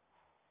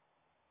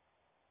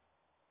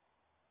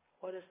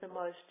 What is the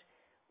most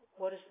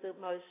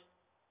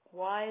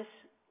wise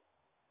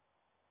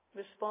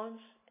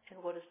response,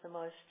 and what is the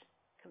most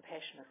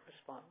compassionate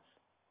response?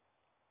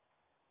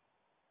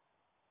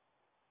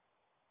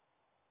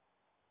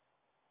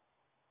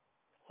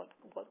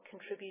 What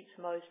contributes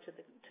most to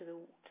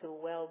the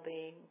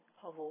well-being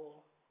of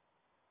all?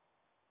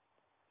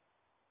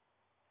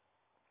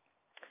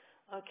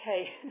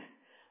 Okay,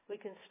 we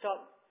can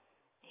stop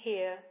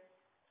here.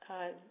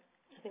 I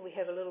think we can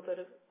have a little bit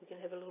of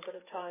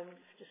time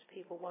if just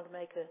people want to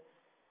make a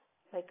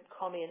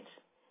comment,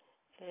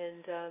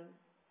 and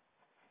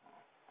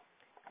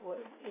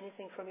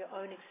anything from your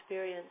own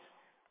experience.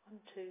 1,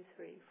 2,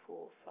 3,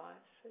 4, 5,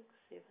 6,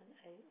 7,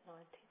 8, 9,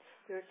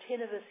 10. There are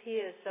 10 of us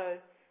here, so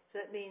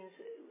that means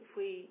if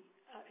we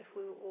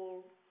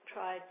all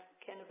tried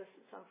cannabis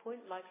at some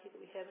point, likely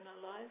that we have in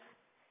our lives,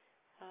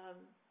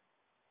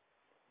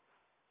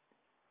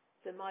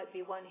 there might be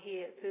one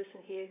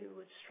person here who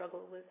would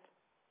struggle with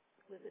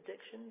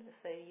addiction if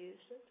they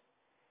used it.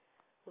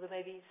 Or there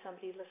may be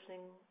somebody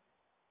listening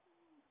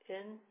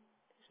in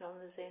who's not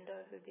in the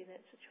Zendo who'd be in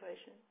that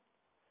situation.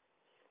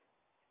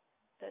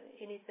 That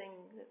anything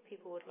that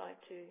people would like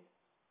to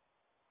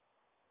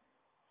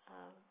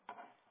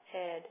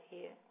add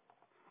here.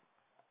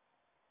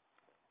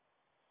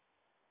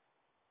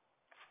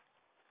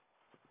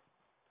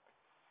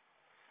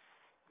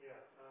 Yeah.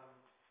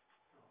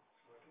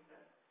 Shall I do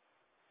that?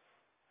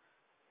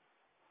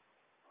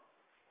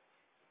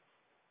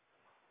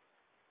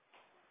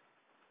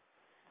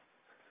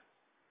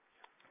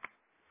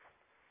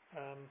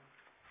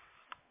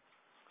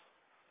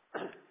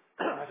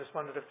 I just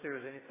wondered if there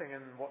was anything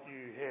in what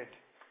you had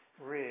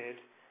read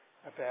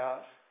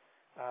about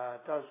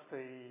does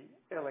the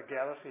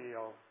illegality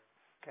of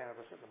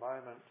cannabis at the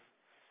moment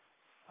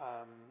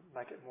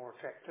make it more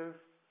attractive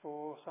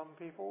for some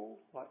people,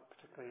 like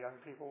particularly young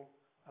people?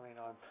 I mean,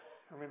 I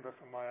remember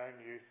from my own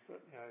youth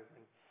that,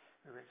 when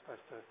we weren't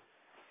supposed to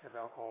have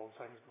alcohol and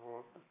things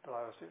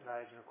below a certain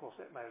age, and of course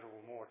that made it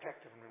all more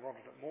attractive and we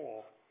wanted it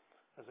more.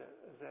 Is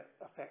that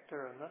a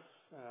factor in this?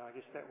 I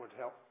guess that would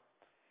help.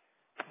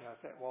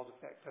 If that was a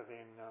factor,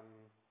 then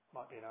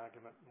might be an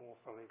argument more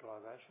for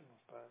legalisation, I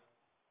suppose.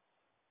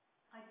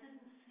 I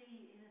didn't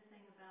see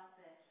anything about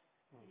that.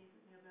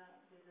 Anything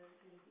about whether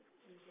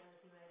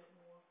legality made it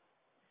more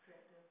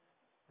attractive.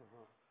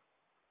 Mm-hmm.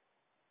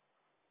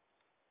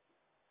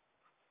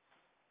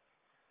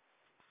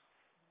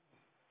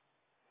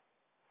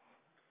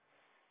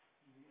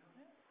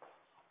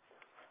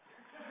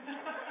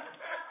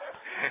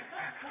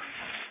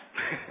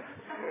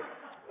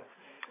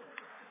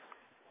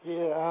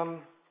 Yeah,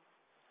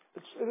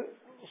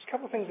 it's a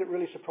couple of things that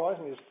really surprise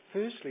me. Is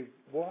firstly,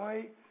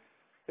 why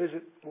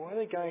are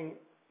they going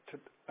to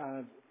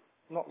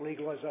not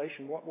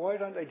legalisation? Why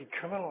don't they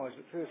decriminalise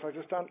it first? I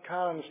just can't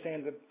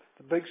understand the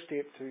big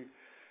step to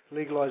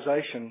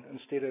legalisation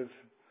instead of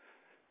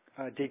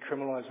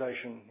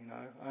decriminalisation.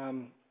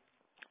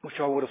 Which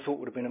I would have thought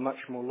would have been a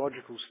much more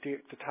logical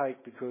step to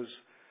take, because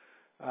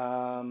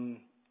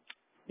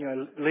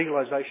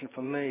legalisation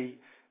for me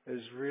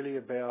is really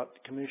about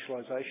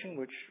commercialisation,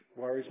 which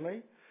worries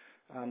me,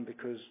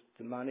 because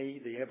the money,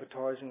 the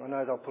advertising, I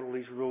know they'll put all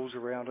these rules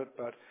around it,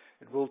 but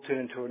it will turn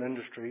into an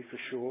industry for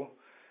sure.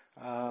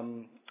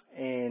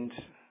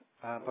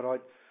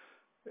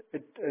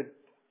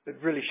 It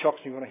really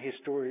shocks me when I hear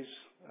stories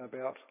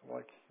about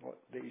like what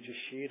that you just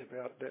shared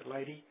about that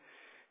lady,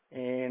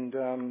 and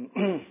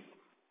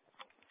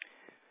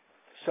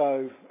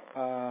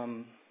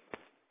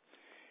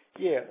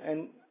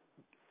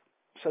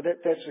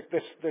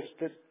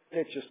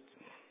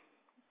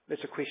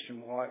that's a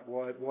question. Why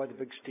the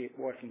big step?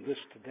 Why from this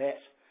to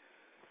that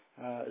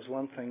is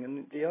one thing,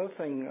 and the other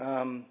thing,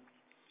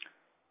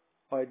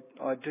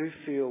 I do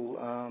feel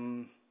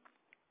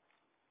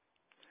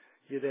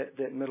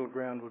that middle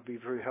ground would be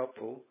very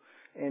helpful,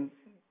 and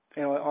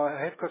I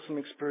have got some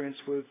experience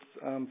with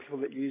people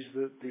that use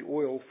the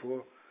oil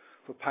for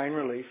pain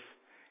relief,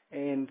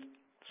 and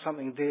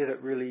something there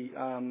that really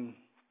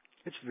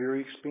it's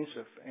very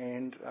expensive,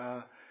 and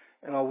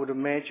I would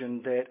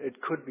imagine that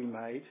it could be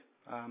made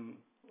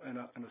in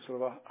a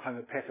sort of a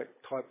homeopathic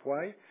type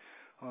way.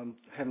 I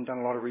haven't done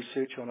a lot of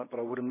research on it, but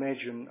I would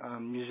imagine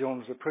New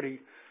Zealanders are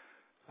pretty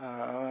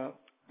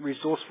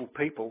resourceful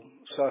people.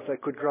 So if they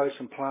could grow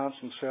some plants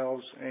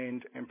themselves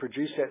and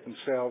produce that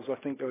themselves, I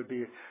think that would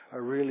be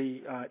a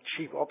really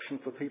cheap option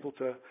for people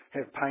to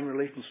have pain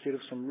relief instead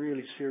of some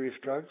really serious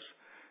drugs.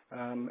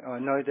 I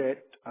know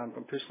that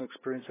from personal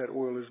experience that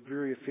oil is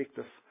very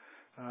effective.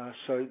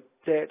 So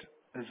that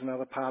is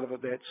another part of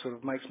it that sort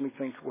of makes me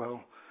think,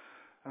 well...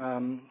 That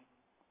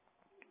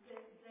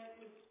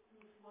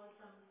was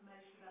some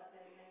information about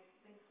that. It makes me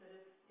think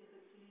that if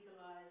it's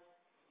legalised,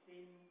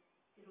 then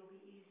it'll be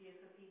easier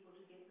for people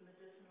to get the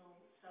medicinal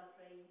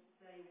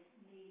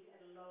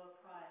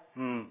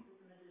because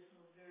the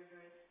medicinal is very,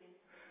 very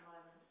expensive at the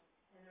moment,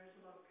 and there is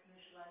a lot of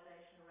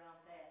commercialisation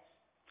around that.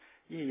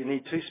 Yeah, you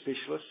need 2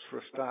 specialists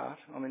for a start.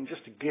 I mean,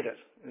 just to get it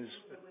is...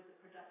 Also with the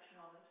production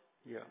of it.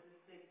 Yeah.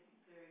 There's big,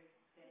 very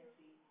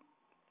fancy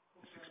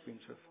It's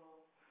expensive.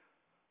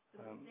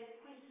 That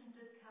question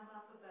did come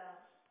up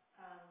about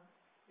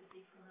the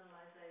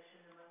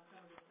decriminalisation among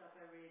some of the stuff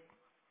I read,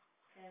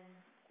 and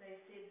they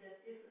said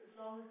that as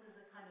long as there's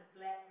a kind of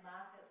black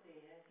market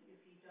there, if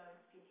you don't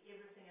get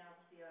everything out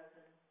of the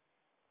open,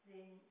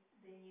 then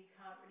you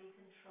can't really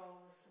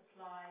control the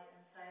supply and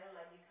sale.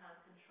 Like you can't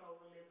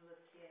control the level of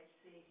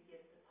THC to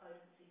get the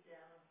potency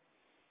down,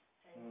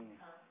 and you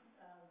can't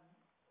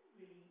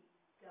really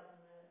govern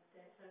that.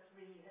 So it's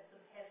really you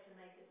sort of have to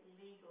make it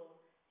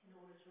legal in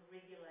order to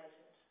regulate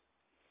it,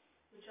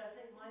 which I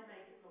think might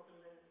make it look a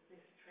little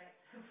less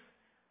attractive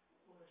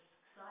or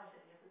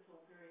exciting if it's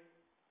all very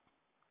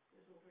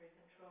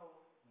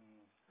controlled.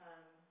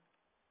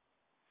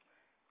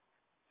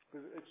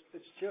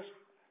 It's just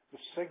the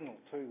signal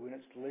too when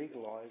it's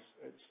legalised.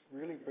 It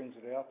really brings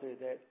it out there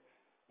that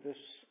this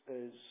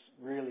is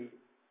really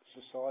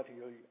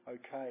societally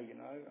okay, you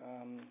know.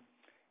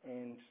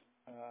 I'm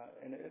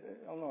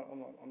not,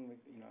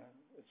 you know,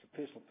 it's a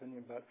personal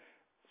opinion, but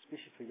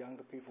especially for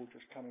younger people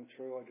just coming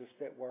through,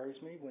 that worries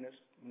me when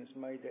it's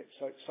made that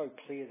so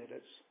clear that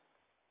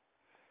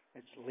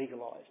it's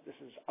legalised.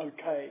 This is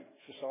okay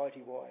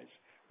society-wise,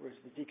 whereas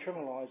the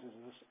decriminalises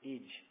this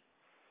edge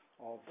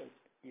of it.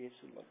 Yes,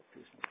 like a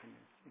personal opinion,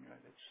 you know,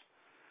 that's.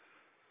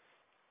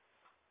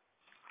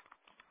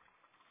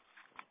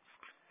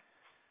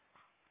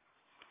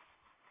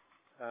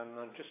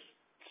 I'm just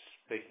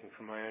speaking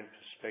from my own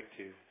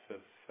perspective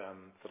of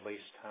the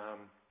least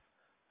harm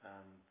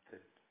that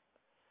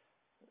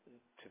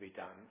to be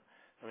done.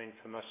 I mean,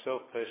 for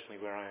myself personally,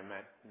 where I am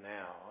at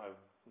now, I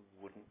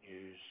wouldn't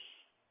use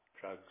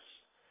drugs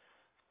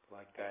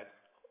like that,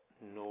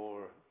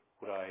 nor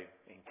would I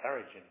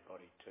encourage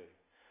anybody to.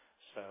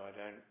 So I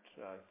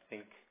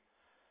think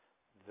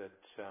that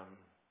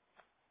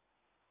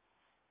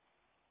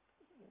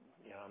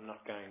I'm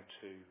not going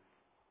to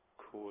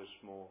cause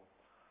more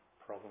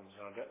problems.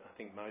 And I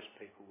think most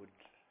people would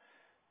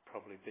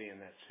probably be in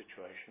that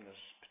situation,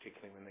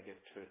 particularly when they get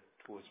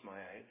towards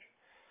my age.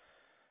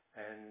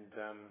 And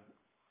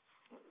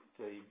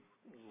the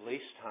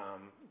least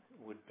harm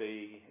would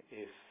be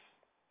if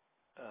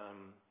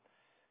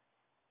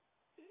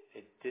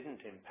it didn't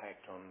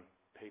impact on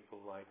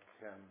people like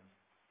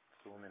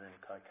the women in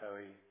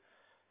Kaikoui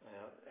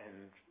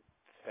and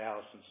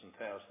thousands and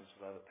thousands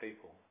of other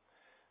people.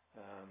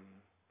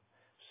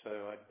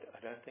 So I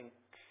don't think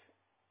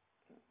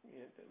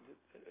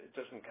it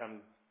doesn't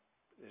come.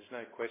 There's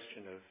no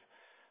question of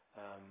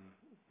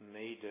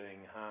me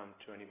doing harm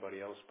to anybody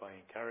else by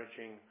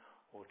encouraging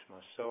or to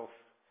myself.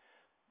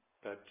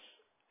 But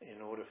in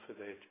order for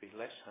there to be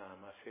less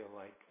harm, I feel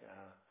like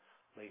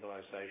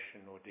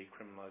legalisation or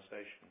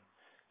decriminalisation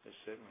is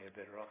certainly a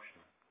better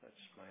option. That's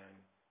my own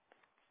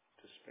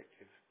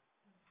perspective.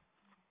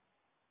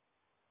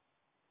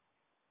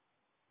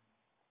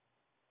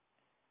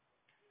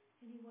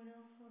 Anyone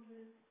else want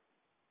to?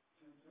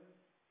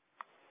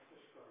 I've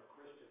just got a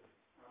question,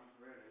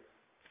 really.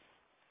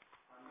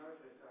 I know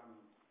that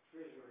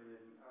Treasury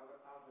and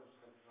others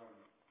have done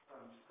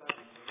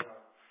studies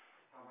about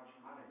how much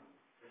money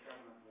the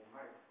government will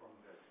make from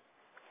this.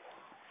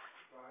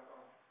 So I've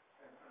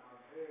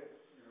heard,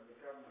 the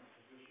government's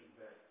position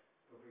that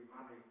there'll be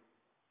money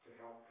to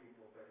help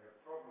people that have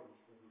problems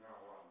with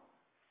marijuana.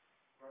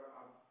 But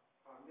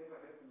I've never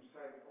heard them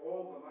say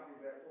all the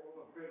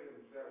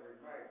billions that we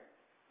make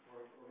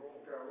will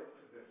all go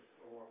into this,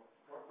 or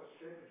what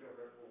percentage of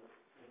it will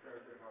go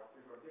to help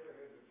people. I've never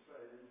heard them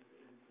say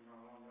anything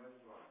along those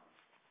lines.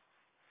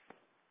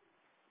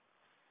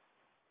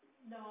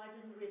 No, I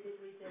didn't read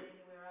that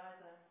anywhere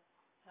either.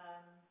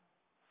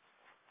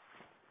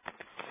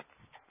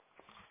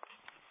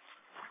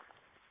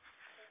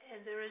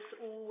 And there is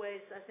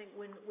always, I think,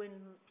 when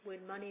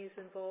money is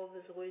involved,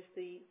 there's always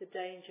the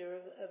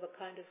danger of a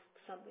kind of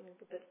something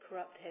a bit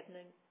corrupt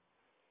happening.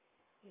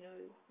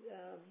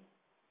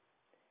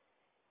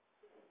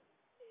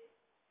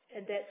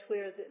 And that's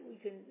where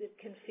it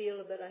can feel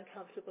a bit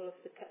uncomfortable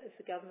if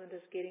the government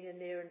is getting in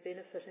there and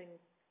benefiting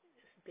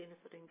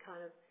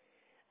kind of.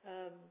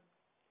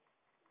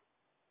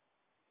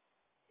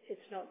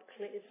 It's not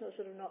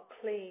sort of not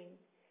clean.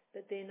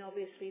 But then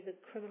obviously the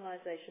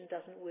criminalisation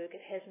doesn't work.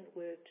 It hasn't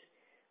worked.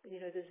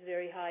 There's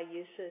very high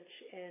usage,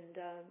 and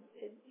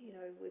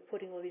we're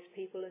putting all these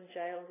people in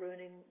jail,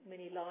 ruining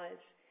many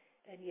lives,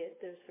 and yet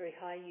there's very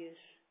high use.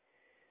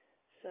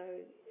 So,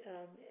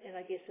 and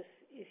I guess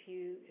if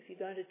you're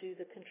going to do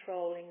the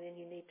controlling, then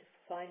you need to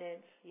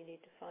finance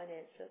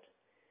it.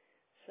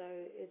 So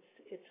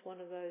it's one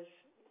of those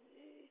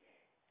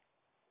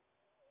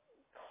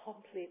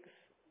complex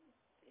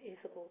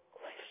ethical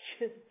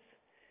questions.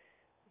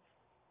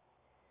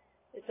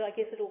 I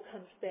guess it all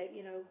comes back,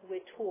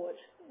 we're taught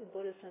in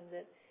Buddhism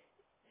that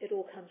it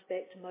all comes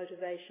back to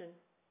motivation.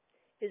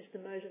 Is the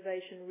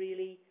motivation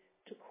really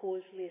to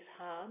cause less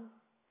harm,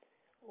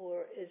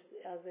 or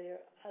are there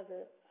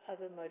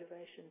other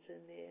motivations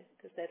in there?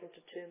 Because that'll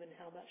determine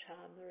how much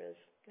harm there is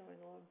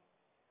going on.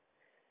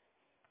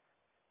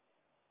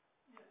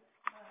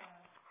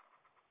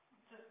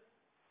 Just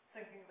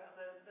thinking about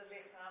the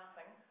less harm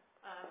thing.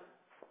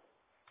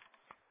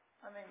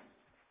 I mean,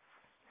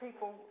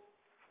 people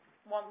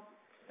want.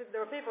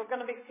 There are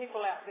going to be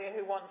people out there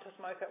who want to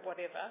smoke it,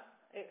 whatever,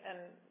 and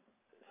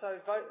so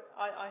vote.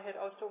 I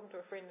was talking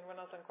to a friend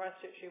when I was in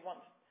Christchurch who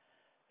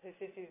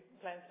says he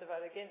plans to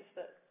vote against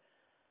it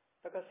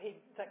because he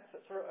thinks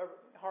it's a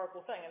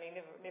horrible thing, and he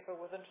never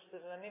was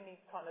interested in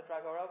any kind of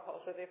drug or alcohol,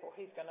 so therefore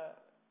he's going to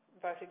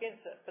vote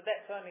against it. But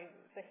that's only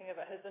thinking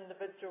about his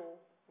individual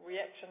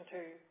reaction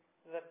to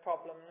the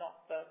problem,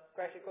 not the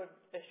greater good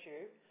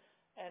issue.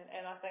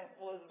 And I think,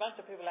 well, there's a bunch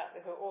of people out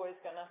there who are always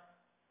going to,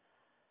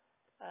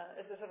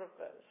 at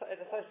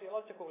a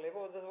sociological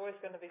level, there's always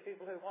going to be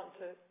people who want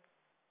to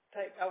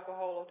take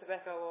alcohol or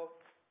tobacco or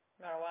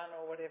marijuana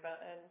or whatever,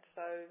 and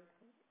so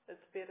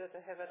it's better to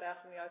have it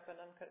out in the open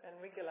and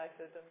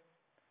regulated. And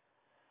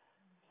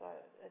so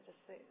I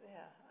just think,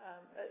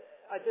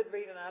 I did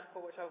read an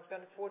article which I was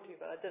going to forward to you,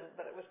 but I didn't.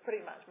 But it was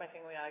pretty much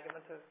making the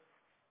argument of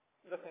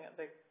looking at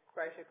the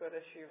greater good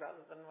issue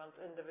rather than one's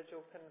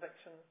individual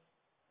convictions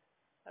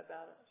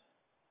about it.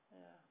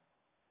 Yeah.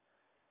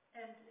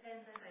 And they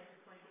make the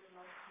point that a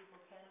lot of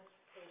people can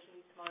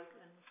occasionally smoke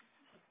and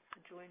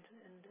a joint,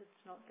 and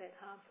it's not that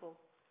harmful.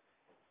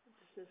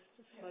 Just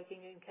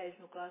smoking an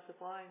occasional glass of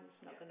wine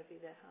is not going to be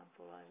that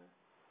harmful either.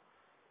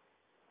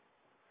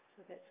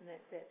 So that's a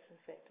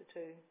factor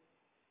too.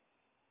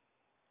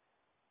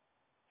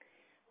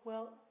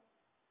 Well,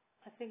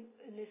 I think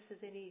unless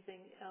there's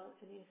anything else,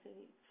 any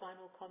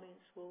final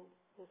comments, we'll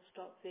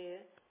stop there,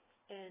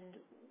 and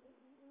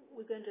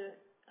we're going to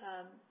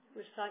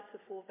recite the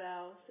 4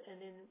 vows,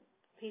 and then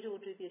Peter will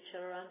do the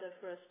Accelerando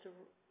for us to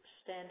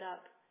stand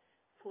up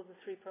for the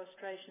 3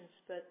 prostrations,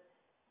 but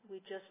we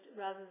just,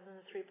 rather than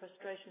the 3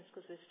 prostrations,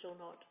 because we're still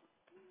not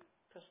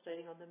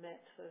prostrating on the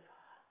mat for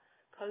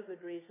COVID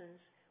reasons,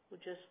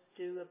 we'll just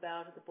do a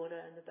bow to the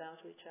Buddha and a bow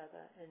to each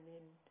other, and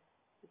then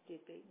the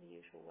deadbeat in the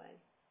usual way.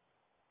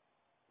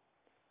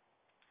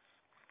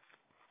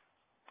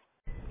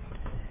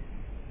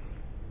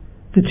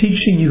 The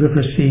teaching you have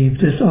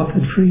received is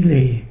offered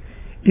freely.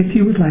 If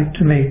you would like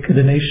to make a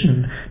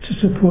donation to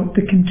support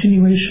the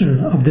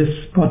continuation of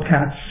this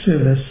podcast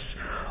service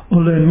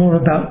or learn more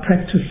about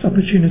practice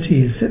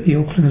opportunities at the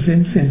Auckland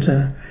Zen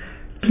Centre,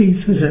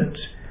 please visit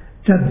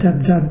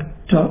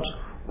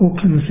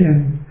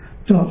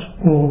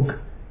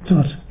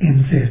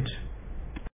www.aucklandzen.org.nz.